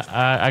 never mind. bitch.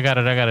 I got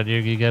it.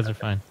 You guys are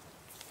fine.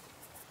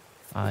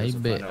 I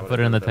Doesn't bet. find I out put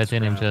it in the what it is,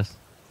 titanium scrap. chest.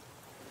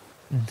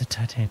 The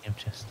titanium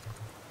chest.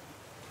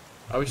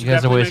 Oh, we should You guys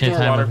are definitely wasting make more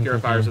time water with the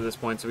purifiers canteen. at this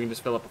point, so we can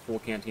just fill up a full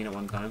canteen at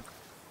one time.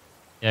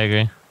 Yeah, I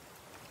agree.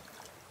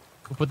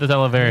 We'll put this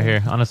aloe vera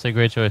here. Honestly,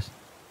 great choice.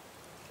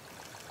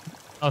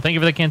 Oh, thank you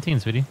for the canteen,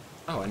 sweetie.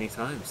 Oh,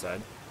 anytime,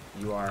 side.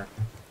 You are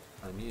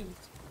immune.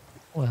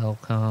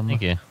 Welcome.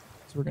 Thank you.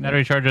 So we're gonna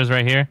Battery charger's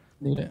right here.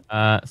 need it.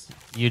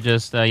 You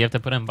just you have to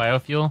put in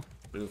biofuel.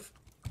 Oof.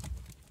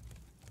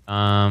 Oh,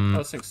 Um,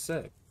 this thing's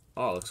sick.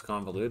 Oh, it looks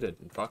convoluted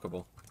and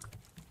fuckable.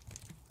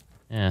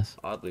 yes.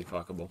 Oddly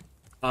fuckable.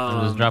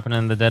 I'm just dropping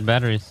in the dead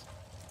batteries.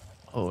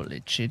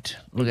 Holy shit.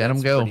 Look at him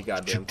That's go. pretty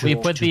goddamn We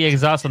cool. put the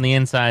exhaust on the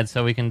inside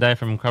so we can die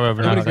from carbon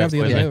Everybody monoxide grab the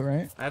other poisoning. boat,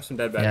 right? I have some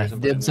dead Yeah, batteries. I'm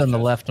putting dibs in on the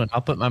chest. left one.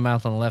 I'll put my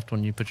mouth on the left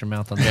one. You put your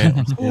mouth on the right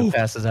one. So who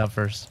passes out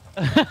first?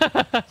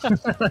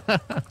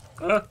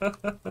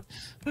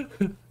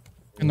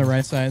 In the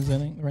right sides, I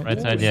think. The Right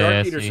Ooh, side, yeah, shark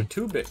yeah, eaters see. are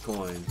 2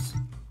 bitcoins.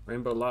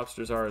 Rainbow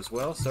lobsters are as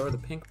well. So are the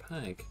pink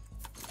pike.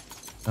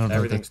 I don't know if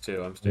Everything's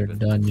 2. I'm they're stupid.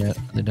 done yet.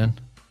 Are they done?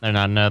 They're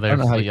not. No, I they're don't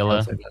know how still you tell yellow.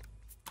 if they're done.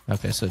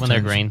 Okay, so it When they're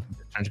turns- green.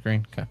 Turns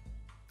green.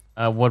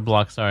 Okay. Wood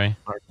block. Sorry.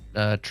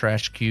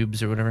 Trash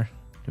cubes or whatever.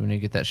 Do we need to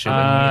get that shit?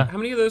 Uh, How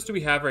many of those do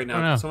we have right now? I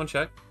don't know. Can someone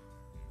check?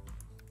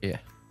 yeah.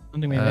 I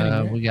don't think we have any,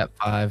 right? We got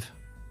 5.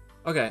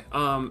 Okay.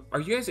 Are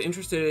you guys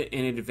interested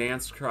in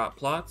advanced crop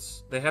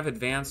plots? They have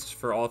advanced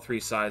for all 3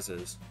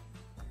 sizes.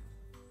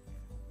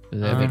 Do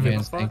they have Um,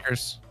 advanced fuck?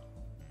 anchors?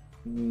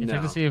 you check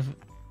No. to see if.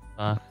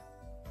 Can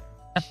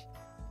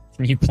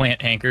you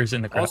plant anchors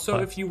in the crock Also,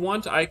 pot? if you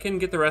want, I can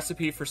get the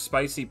recipe for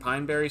spicy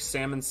pineberry,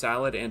 salmon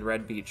salad, and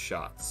red beet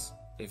shots.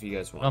 If you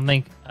guys I want.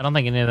 don't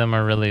think any of them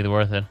are really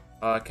worth it.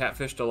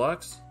 Catfish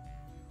deluxe.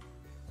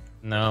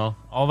 No,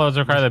 all those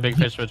require the big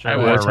fish, which I are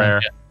would. more rare.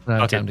 I don't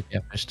have Okay. time to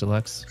catfish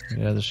deluxe. We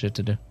got other shit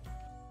to do.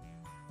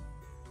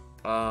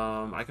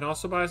 I can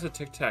also buy us a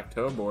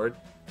tic-tac-toe board.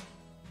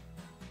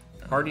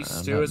 Hearty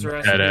stew not is a much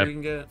recipe that we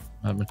can get.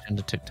 Not much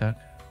into TikTok.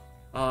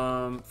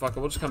 Fuck it,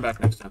 we'll just come back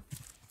next time.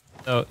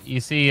 So you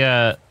see,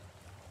 the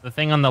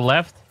thing on the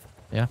left,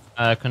 Yeah.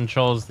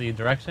 controls the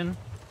direction.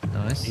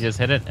 Nice. You just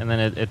hit it, and then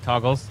it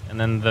toggles, and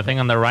then the thing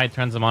on the right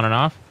turns them on and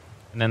off,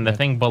 and then the Yeah.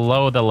 thing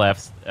below the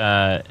left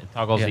it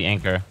toggles Yeah. the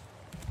anchor.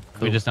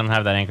 We Cool. just don't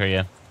have that anchor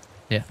yet.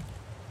 Yeah. What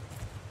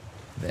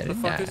Very the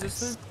fuck nice. is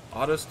this thing?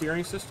 Auto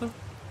steering system?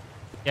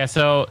 Yeah.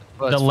 So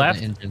Well, the it's for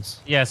left. engines.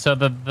 Yeah, so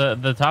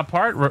the top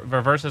part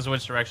reverses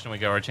which direction we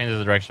go, or changes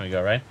the direction we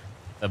go, right?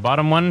 The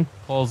bottom one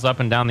pulls up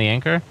and down the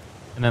anchor,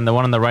 and then the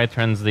one on the right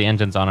turns the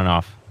engines on and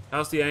off.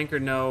 How's the anchor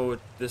know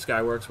this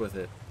guy works with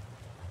it?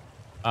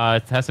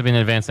 It has to be an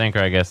advanced anchor,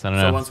 I guess. I don't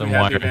So know. once we Some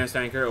have water. the advanced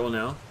anchor, it will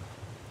know.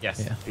 Yes,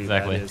 Yeah. Dude,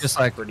 exactly. that is Just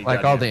like pretty all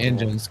the goddamn cool.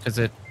 engines, because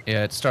it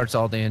starts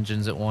all the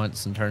engines at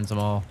once and turns them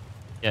all.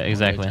 Yeah, one way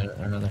exactly.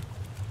 to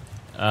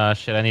another.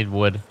 Shit, I need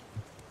wood.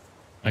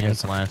 I got And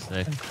some.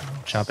 plastic.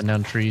 Chopping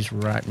down trees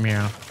right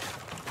meow.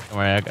 Don't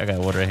worry, I got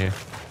wood right here.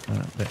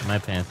 In my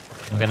pants.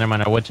 Okay, never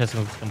mind. Our wood chest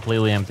is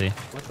completely empty.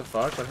 What the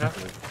fuck? What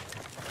happened?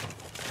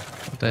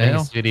 What the I think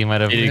hell? Sweetie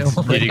might have. It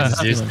Dude,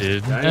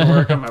 existed. I need to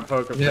work on my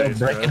poker Yeah, face,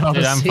 break it bro. off.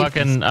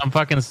 I'm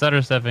fucking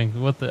stutter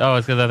stepping. What the? Oh,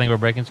 it's because I think we're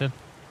breaking shit.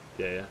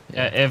 Yeah.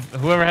 Yeah, if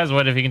whoever has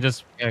wood, if you can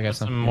just Yeah, I got put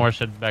some some. more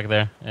shit back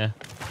there. Yeah.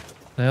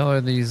 The hell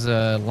are these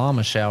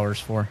llama showers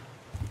for?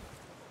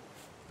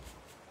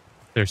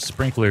 They're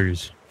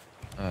sprinklers.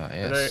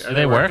 Yes. Are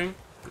they work? working?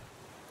 Do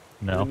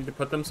we No. need to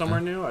put them somewhere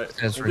new? It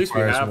says At least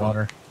we requires have them.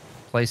 water.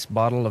 Place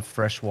bottle of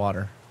fresh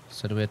water.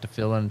 So do we have to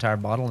fill an entire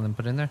bottle and then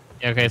put in there?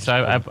 Yeah, okay, so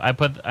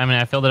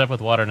I filled it up with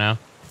water now.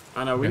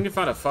 I know, we need to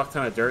find a fuck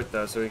ton of dirt,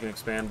 though, so we can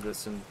expand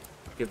this and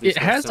give these It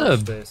things has so much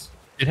a- space.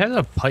 It has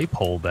a pipe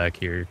hole back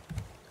here.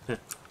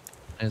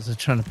 Is it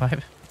trying to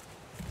pipe?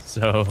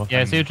 So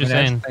Yeah, I see what you're The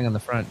saying. thing on the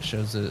front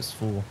shows that it's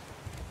full.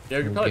 Yeah,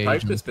 we can Little probably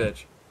gauge pipe this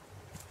bitch.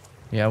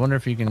 Yeah, I wonder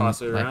if you can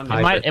Toss it like, around.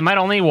 pipe It might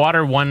only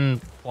water one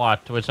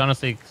plot, which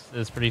honestly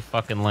is pretty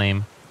fucking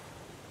lame.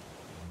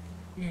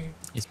 Hey,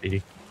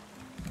 Speedy.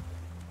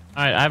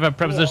 All right, I have a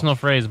prepositional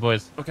phrase,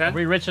 boys. Okay. Are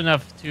we rich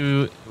enough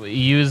to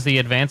use the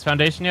advanced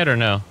foundation yet, or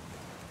no?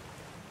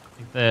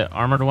 Like the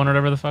armored one, or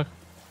whatever the fuck.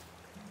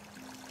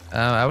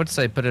 I would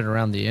say put it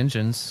around the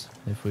engines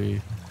if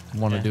we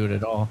want to Yeah. do it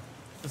at all.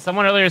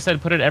 Someone earlier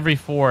said put it every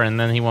 4 and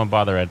then he won't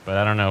bother it, but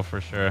I don't know for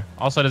sure.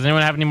 Also, does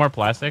anyone have any more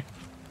plastic?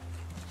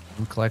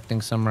 I'm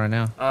collecting some right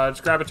now.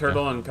 Just grab a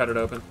turtle and cut it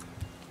open.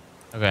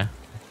 Okay.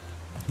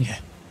 Yeah.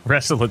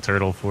 Wrestle a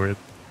turtle for it.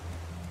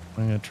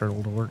 Bring a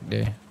turtle to work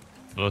day.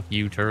 Fuck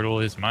you, turtle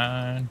is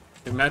mine.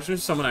 Imagine if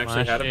someone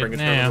actually My had to shit bring a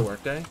now. turtle to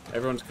work day.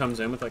 Everyone comes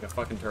in with like a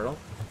fucking turtle.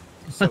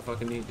 So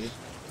fucking neat, dude.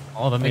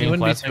 All the I mean, it mini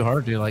wouldn't be plastic. too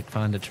hard to like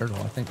find a turtle.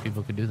 I think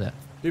people could do that.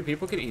 Dude,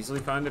 people could easily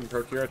find and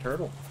procure a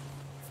turtle.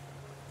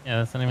 Yeah,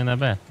 that's not even that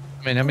bad.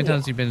 I mean, how many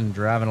times have you been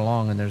driving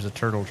along and there's a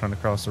turtle trying to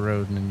cross the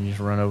road and then you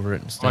just run over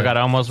it instead? Oh my god,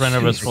 I almost ran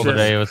over a school Jesus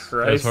today. It was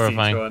Christ,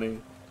 horrifying. T20.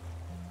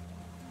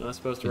 Not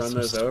supposed to Get run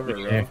some those over,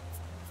 speed bro. here.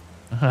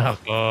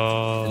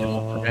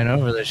 Oh. Ran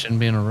over. They shouldn't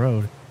be in a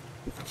road.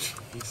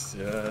 Jesus.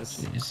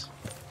 Jeez.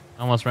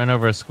 I almost ran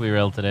over a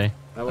squirrel today.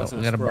 That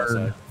wasn't we a got a squirrel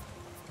bird. side.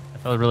 I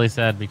felt really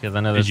sad because I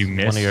know Did this is you one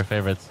miss? of your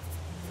favorites.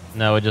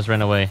 No, it just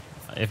ran away.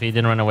 If he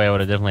didn't run away, I would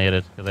have definitely hit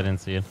it because I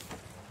didn't see it.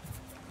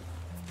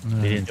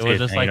 They didn't It see was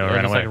just like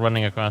ran away.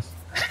 running across.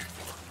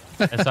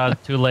 I saw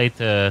it too late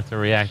to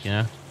react, you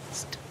know.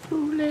 It's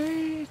too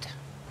late.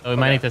 So we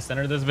might need to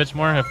center this bitch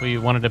more if we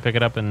wanted to pick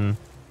it up and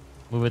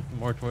move it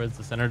more towards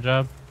the center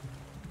job.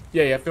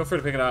 Yeah, feel free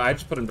to pick it up. I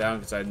just put him down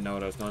because I didn't know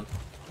what I was doing.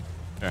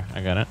 Sure,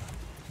 I got it.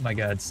 My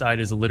god, Side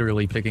is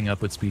literally picking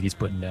up what Speedy's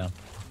putting down.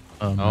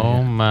 Oh,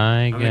 Oh man.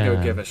 my I'm god. gonna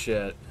go give a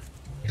shit.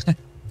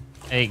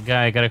 Hey,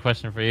 guy, I got a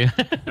question for you.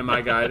 Am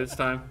I guy this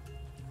time?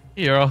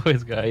 You're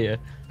always guy, yeah.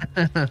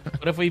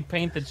 What if we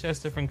paint the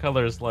chest different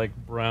colors, like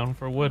brown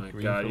for Oh wood, my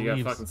green god, for you got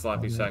leaves? fucking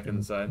sloppy second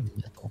inside.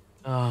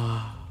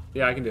 Oh,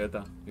 Yeah, I can do it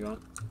though. You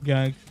want?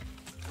 Guy,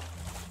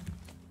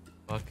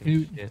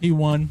 fucking shit. he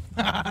won.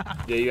 Yeah,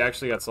 you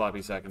actually got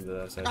sloppy second to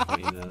this. I just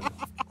want you to know.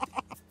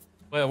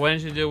 Wait, why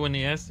didn't you do it when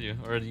he asked you?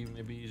 Or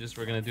maybe you just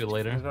were gonna do it I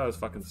later? thought it was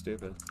fucking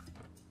stupid.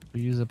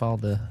 We use up all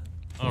the.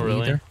 Oh, really?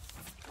 leather.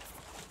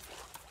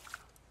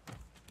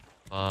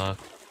 Fuck.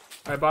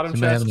 Alright, bottom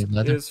Somebody have chest any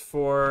leather? is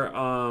for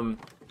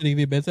Did he give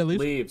you beds at least?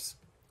 leaves.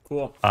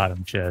 Cool.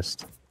 Bottom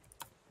chest.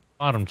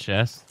 Bottom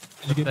chest.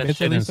 Did you get That beds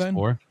shit at in least then?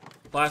 score.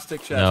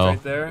 Plastic chest No,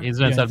 right there. he's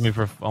been Yes. stuck me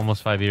for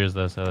almost 5 years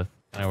though, so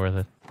it's not worth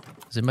it.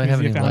 Does anybody Is have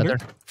he a any founder?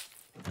 leather?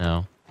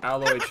 No,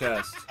 Alloy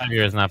chest. 5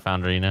 years not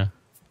founder, you know.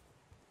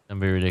 Don't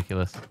be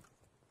ridiculous.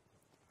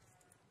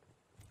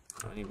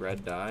 Any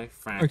red dye?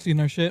 Frank. Mark's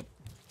eating our shit.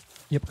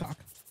 Yep, cock.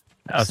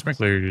 Oh,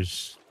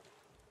 sprinkler's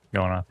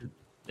going off.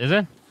 Is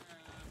it?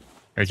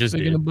 Or just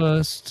We're a gonna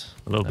bust.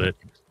 little bit.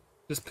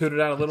 Just put it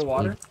out a little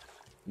water?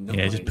 Nice.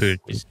 Yeah, just put.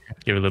 Just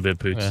give it a little bit of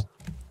poots. Okay.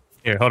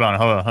 Here, hold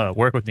on.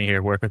 Work with me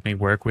here. Work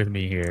with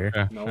me here.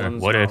 Sure, No sure.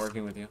 one's What not if-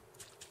 working with you.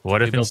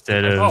 What if We built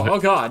instead the- of Oh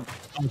god.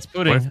 Oh, it's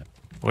pudding.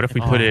 what if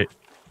we put Oh. it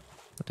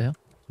What the hell?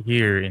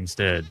 here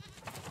instead?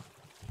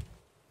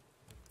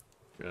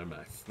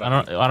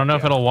 I don't know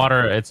if it'll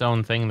water its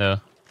own thing though.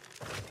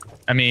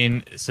 I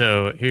mean,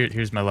 so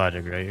here's my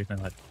logic, right? Here's my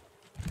logic.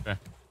 Okay.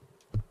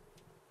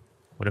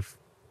 What if?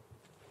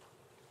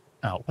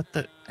 Oh, what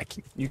the? I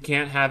can't. You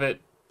can't have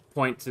it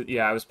point to.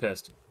 Yeah, I was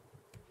pissed.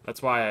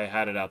 That's why I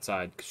had it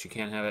outside, because you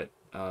can't have it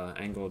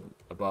angled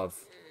above.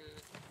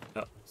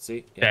 Oh,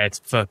 see? Yeah, That's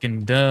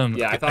fucking dumb.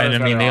 yeah I thought it was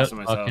And I mean, rather they- awesome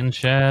myself. Fucking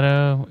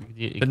shadow.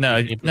 But no,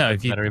 Can you put no, the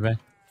if you- battery back?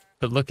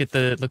 But look at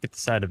the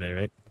side of it,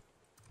 right?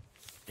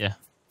 Yeah.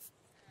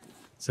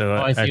 So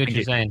Oh, I see what think you're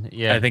it- saying.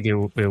 Yeah. I think it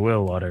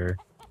will water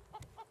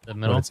the when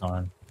middle. it's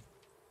on.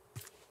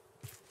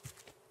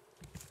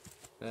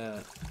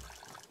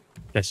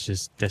 That's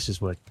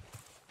just what.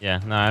 Yeah.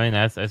 No, I mean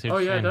I see what Oh,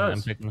 you're yeah, it saying. does.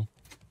 I'm picking.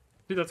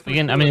 Dude, that's We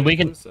can- kinda I mean, cool we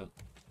that can- you do so.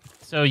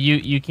 So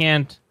you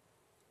can't.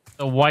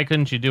 So why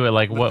couldn't you do it?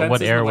 Like The what fence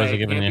what is in error the was way. it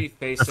giving Can't you? be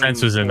facing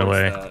fence was in the towards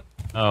way. that.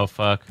 Oh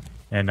fuck.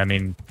 And I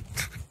mean,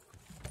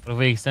 What if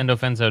we extend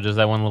offenso just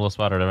that one little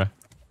spot or whatever?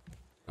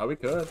 Oh, we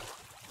could.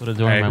 Put a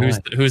door in alright,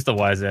 my who's the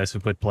wise ass who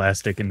put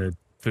plastic in the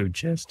food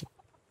chest?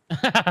 way.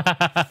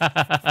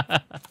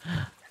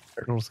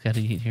 Turtles gotta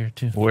eat here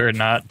too. We're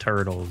not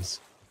turtles.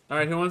 All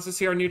right, who wants to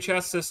see our new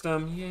chest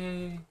system?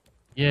 Yay!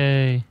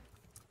 Yay.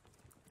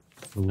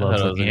 Who thought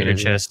loves it was looking a at good your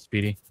idea. chest,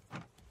 Speedy?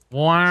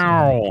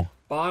 Wow.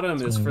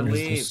 Bottom is for Where's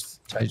leaves. those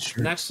tight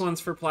shirts? Next one's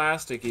for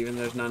plastic, even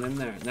there's none in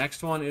there.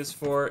 Next one is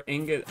for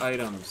ingot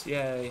items.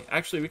 Yay.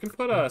 Actually, we can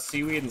put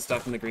seaweed and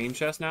stuff in the green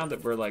chest now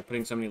that we're like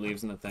putting so many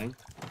leaves in the thing.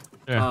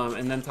 Sure.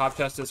 And then top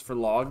chest is for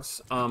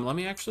logs. Let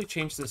me actually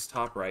change this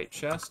top right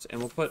chest, and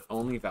we'll put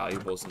only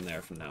valuables in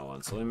there from now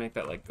on. So let me make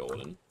that like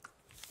golden.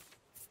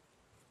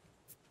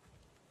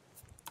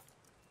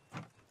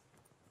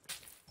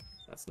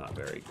 That's not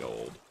very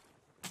gold.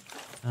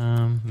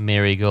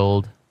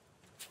 Marigold.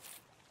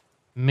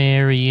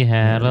 Mary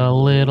had a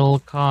little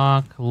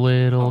cock,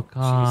 little Oh,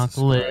 cock, Jesus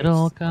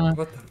little Christ. cock.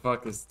 What the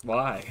fuck is...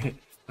 Why?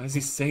 Why is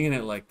he singing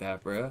it like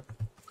that, bro?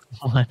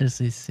 Why does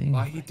he sing?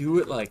 Why he do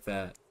it like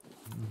that?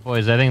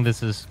 Boys, I think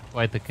this is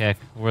quite the keck.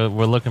 We're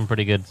looking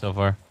pretty good so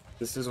far.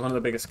 This is one of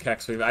the biggest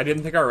kecks we've... I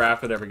didn't think our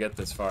raft would ever get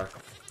this far.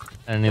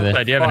 I don't either.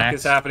 But do you have an What axe?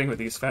 is happening with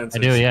these fences?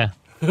 I do, yeah.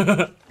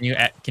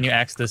 Can you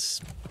axe this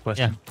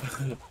question?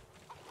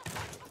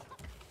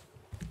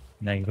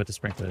 Now you can put the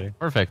sprinkler there.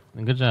 Perfect.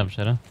 Good job,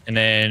 Shadow. And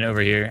then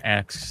over here,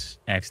 ask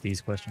these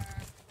questions.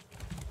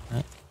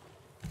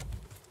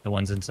 The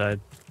ones inside.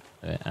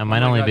 Okay, I Oh might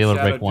my only God, be able to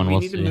Shadow, break one. do we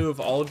We'll need see. to move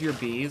all of your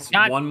bees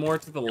God. one more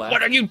to the left?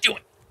 What are you doing?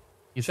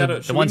 You Shadow,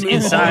 said should the we ones move all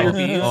inside. your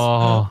bees?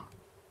 Oh.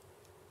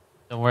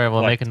 Don't worry,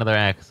 we'll What? make another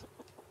axe.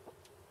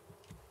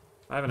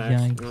 I have an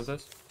axe. Yikes. You want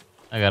this?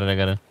 I got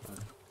it.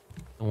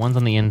 The ones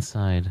on the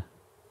inside.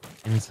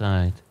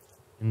 Inside.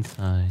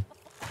 Like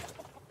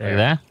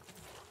that?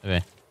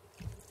 Okay.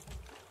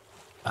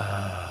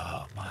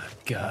 Oh my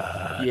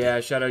god. Yeah,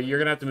 Shadow, you're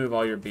gonna have to move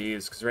all your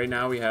bees because right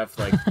now we have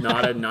like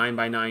not a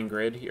 9x9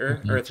 grid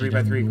here or a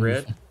 3x3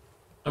 grid.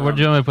 So where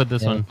do you want me to put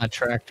this Yeah, one? with my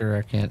tractor,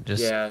 I can't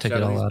just Yeah, take it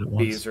Shadow, all these out at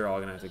once. bees are all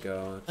gonna have to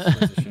go.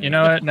 It's a shame. You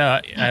know what? No,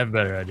 I have a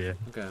better idea.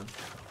 Okay.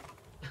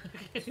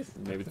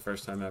 Maybe the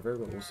first time ever,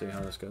 but we'll see how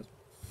this goes.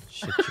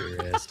 Shit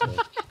your ass up.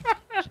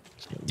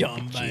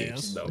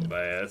 Dumbass.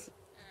 Dumbass.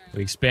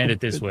 We expand it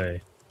this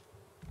way.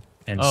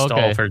 And Oh, stall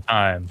okay. for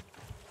time.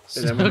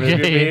 And then we move your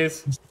Okay.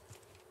 bees.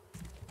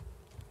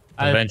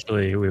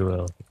 Eventually, we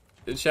will.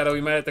 Shadow,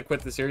 we might have to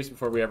quit the series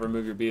before we ever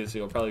move your bees, so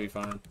you'll probably be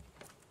fine.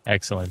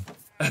 Excellent.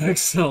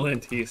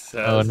 Excellent, he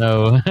says. Oh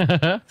no.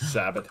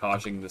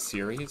 Sabotaging the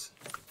series.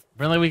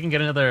 Apparently we can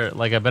get another,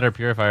 like a better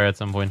purifier at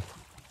some point.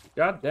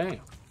 God damn.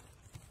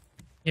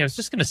 Yeah, I was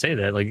just gonna say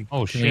that. Like,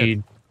 Oh, can shit.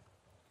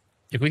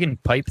 if we can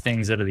pipe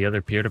things out of the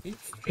other pier to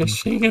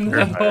Fishing in the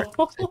Purifier.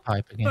 hole. Say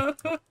pipe again.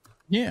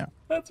 Yeah.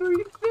 That's where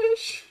you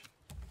fish.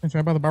 That's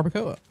right by the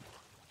barbacoa.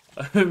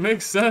 It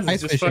makes sense.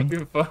 Ice It's just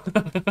fishing.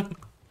 fucking fun.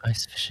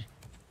 Ice fishing.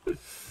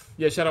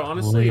 Yeah, Shadow,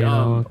 honestly,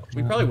 Well,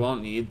 we probably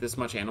won't need this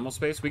much animal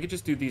space. We could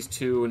just do these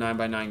 2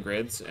 9x9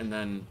 grids and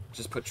then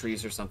just put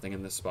trees or something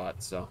in this spot.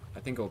 So I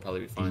think it'll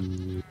probably be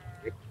fine.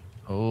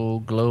 Oh,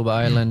 Globe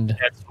Island.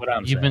 That's what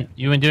I'm You've saying.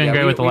 been doing Yeah,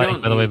 great we- with the we lighting,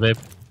 don't by the way, need- babe.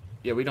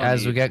 Yeah, we don't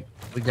Guys, need...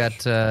 we got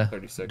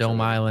 36 Dome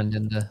already. Island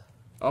in the.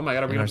 Oh my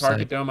god, are we in going our to park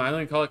site. at Dome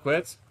Island and call it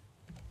quits?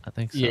 I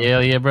think so.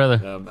 Yeah,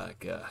 brother. Oh my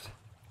god.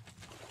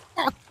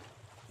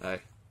 I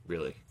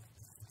really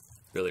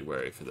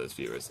worry for those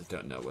viewers that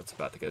don't know what's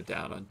about to go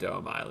down on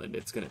Dome Island.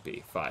 It's going to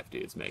be 5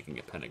 dudes making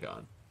a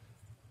pentagon.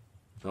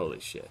 Holy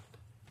shit.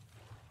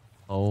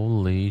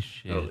 Holy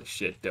shit. Holy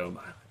shit, Dome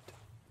Island.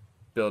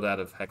 Built out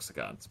of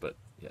hexagons, but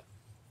yeah.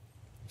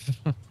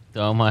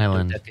 Dome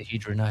Island.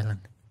 Dodecahedron Island.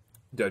 This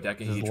is the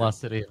Dodecahedron. lost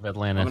city of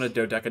Atlantis. I'm going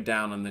to dodeca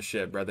down on this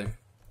shit, brother.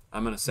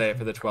 I'm going to say it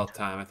for the 12th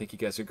time. I think you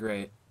guys are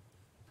great.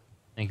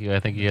 Thank you. I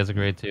think you guys are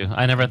great too.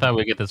 I never thought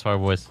we'd get this far,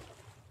 boys.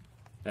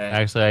 Hey.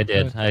 Actually, I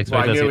did. I Well, I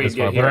expected knew to see we'd this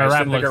far. get But here. our I raft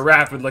didn't think a looks...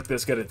 raft would look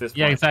this good at this point.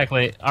 Yeah,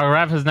 exactly. Our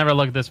raft has never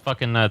looked this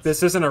fucking nuts.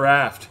 This isn't a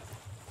raft.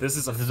 This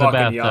is a This is a fucking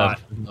bathtub.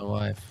 yacht. My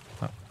wife.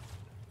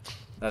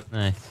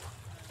 Nice.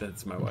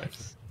 That's my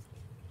wife.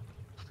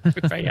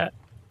 Yeah.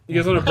 You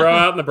guys want to bro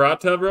out in the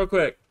brat tub real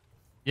quick?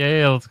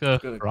 Yeah, let's go.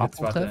 Good Brothel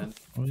spot to tub? end.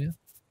 Oh yeah.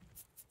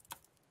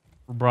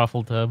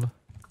 Brothel tub.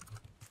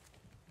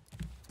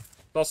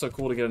 It's also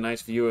cool to get a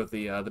nice view of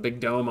the big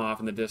dome off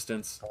in the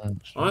distance.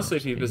 Honestly,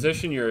 if you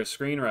position your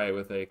screen right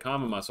with a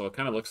comma muscle, it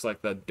kind of looks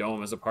like the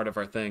dome is a part of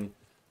our thing.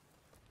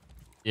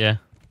 Yeah.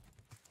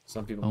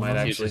 Some people Oh, might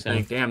that's actually interesting.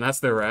 think, "Damn, that's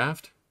their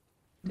raft."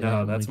 No,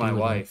 Yeah, that's we my do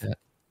like wife. that.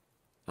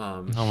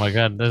 Oh my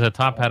god, there's a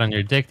top hat on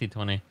your dick,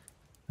 T20.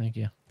 Thank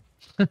you.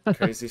 Crazy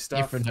Thank you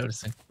stuff. for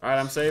noticing. All right,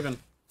 I'm saving.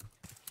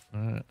 All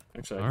right.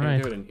 Actually, I All can't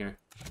right. do it in here.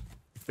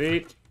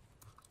 Feet.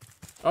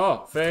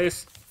 Oh,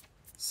 face.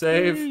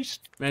 Save.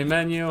 Main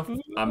menu.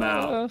 I'm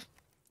out.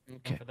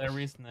 Okay. For that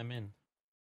reason, I'm in.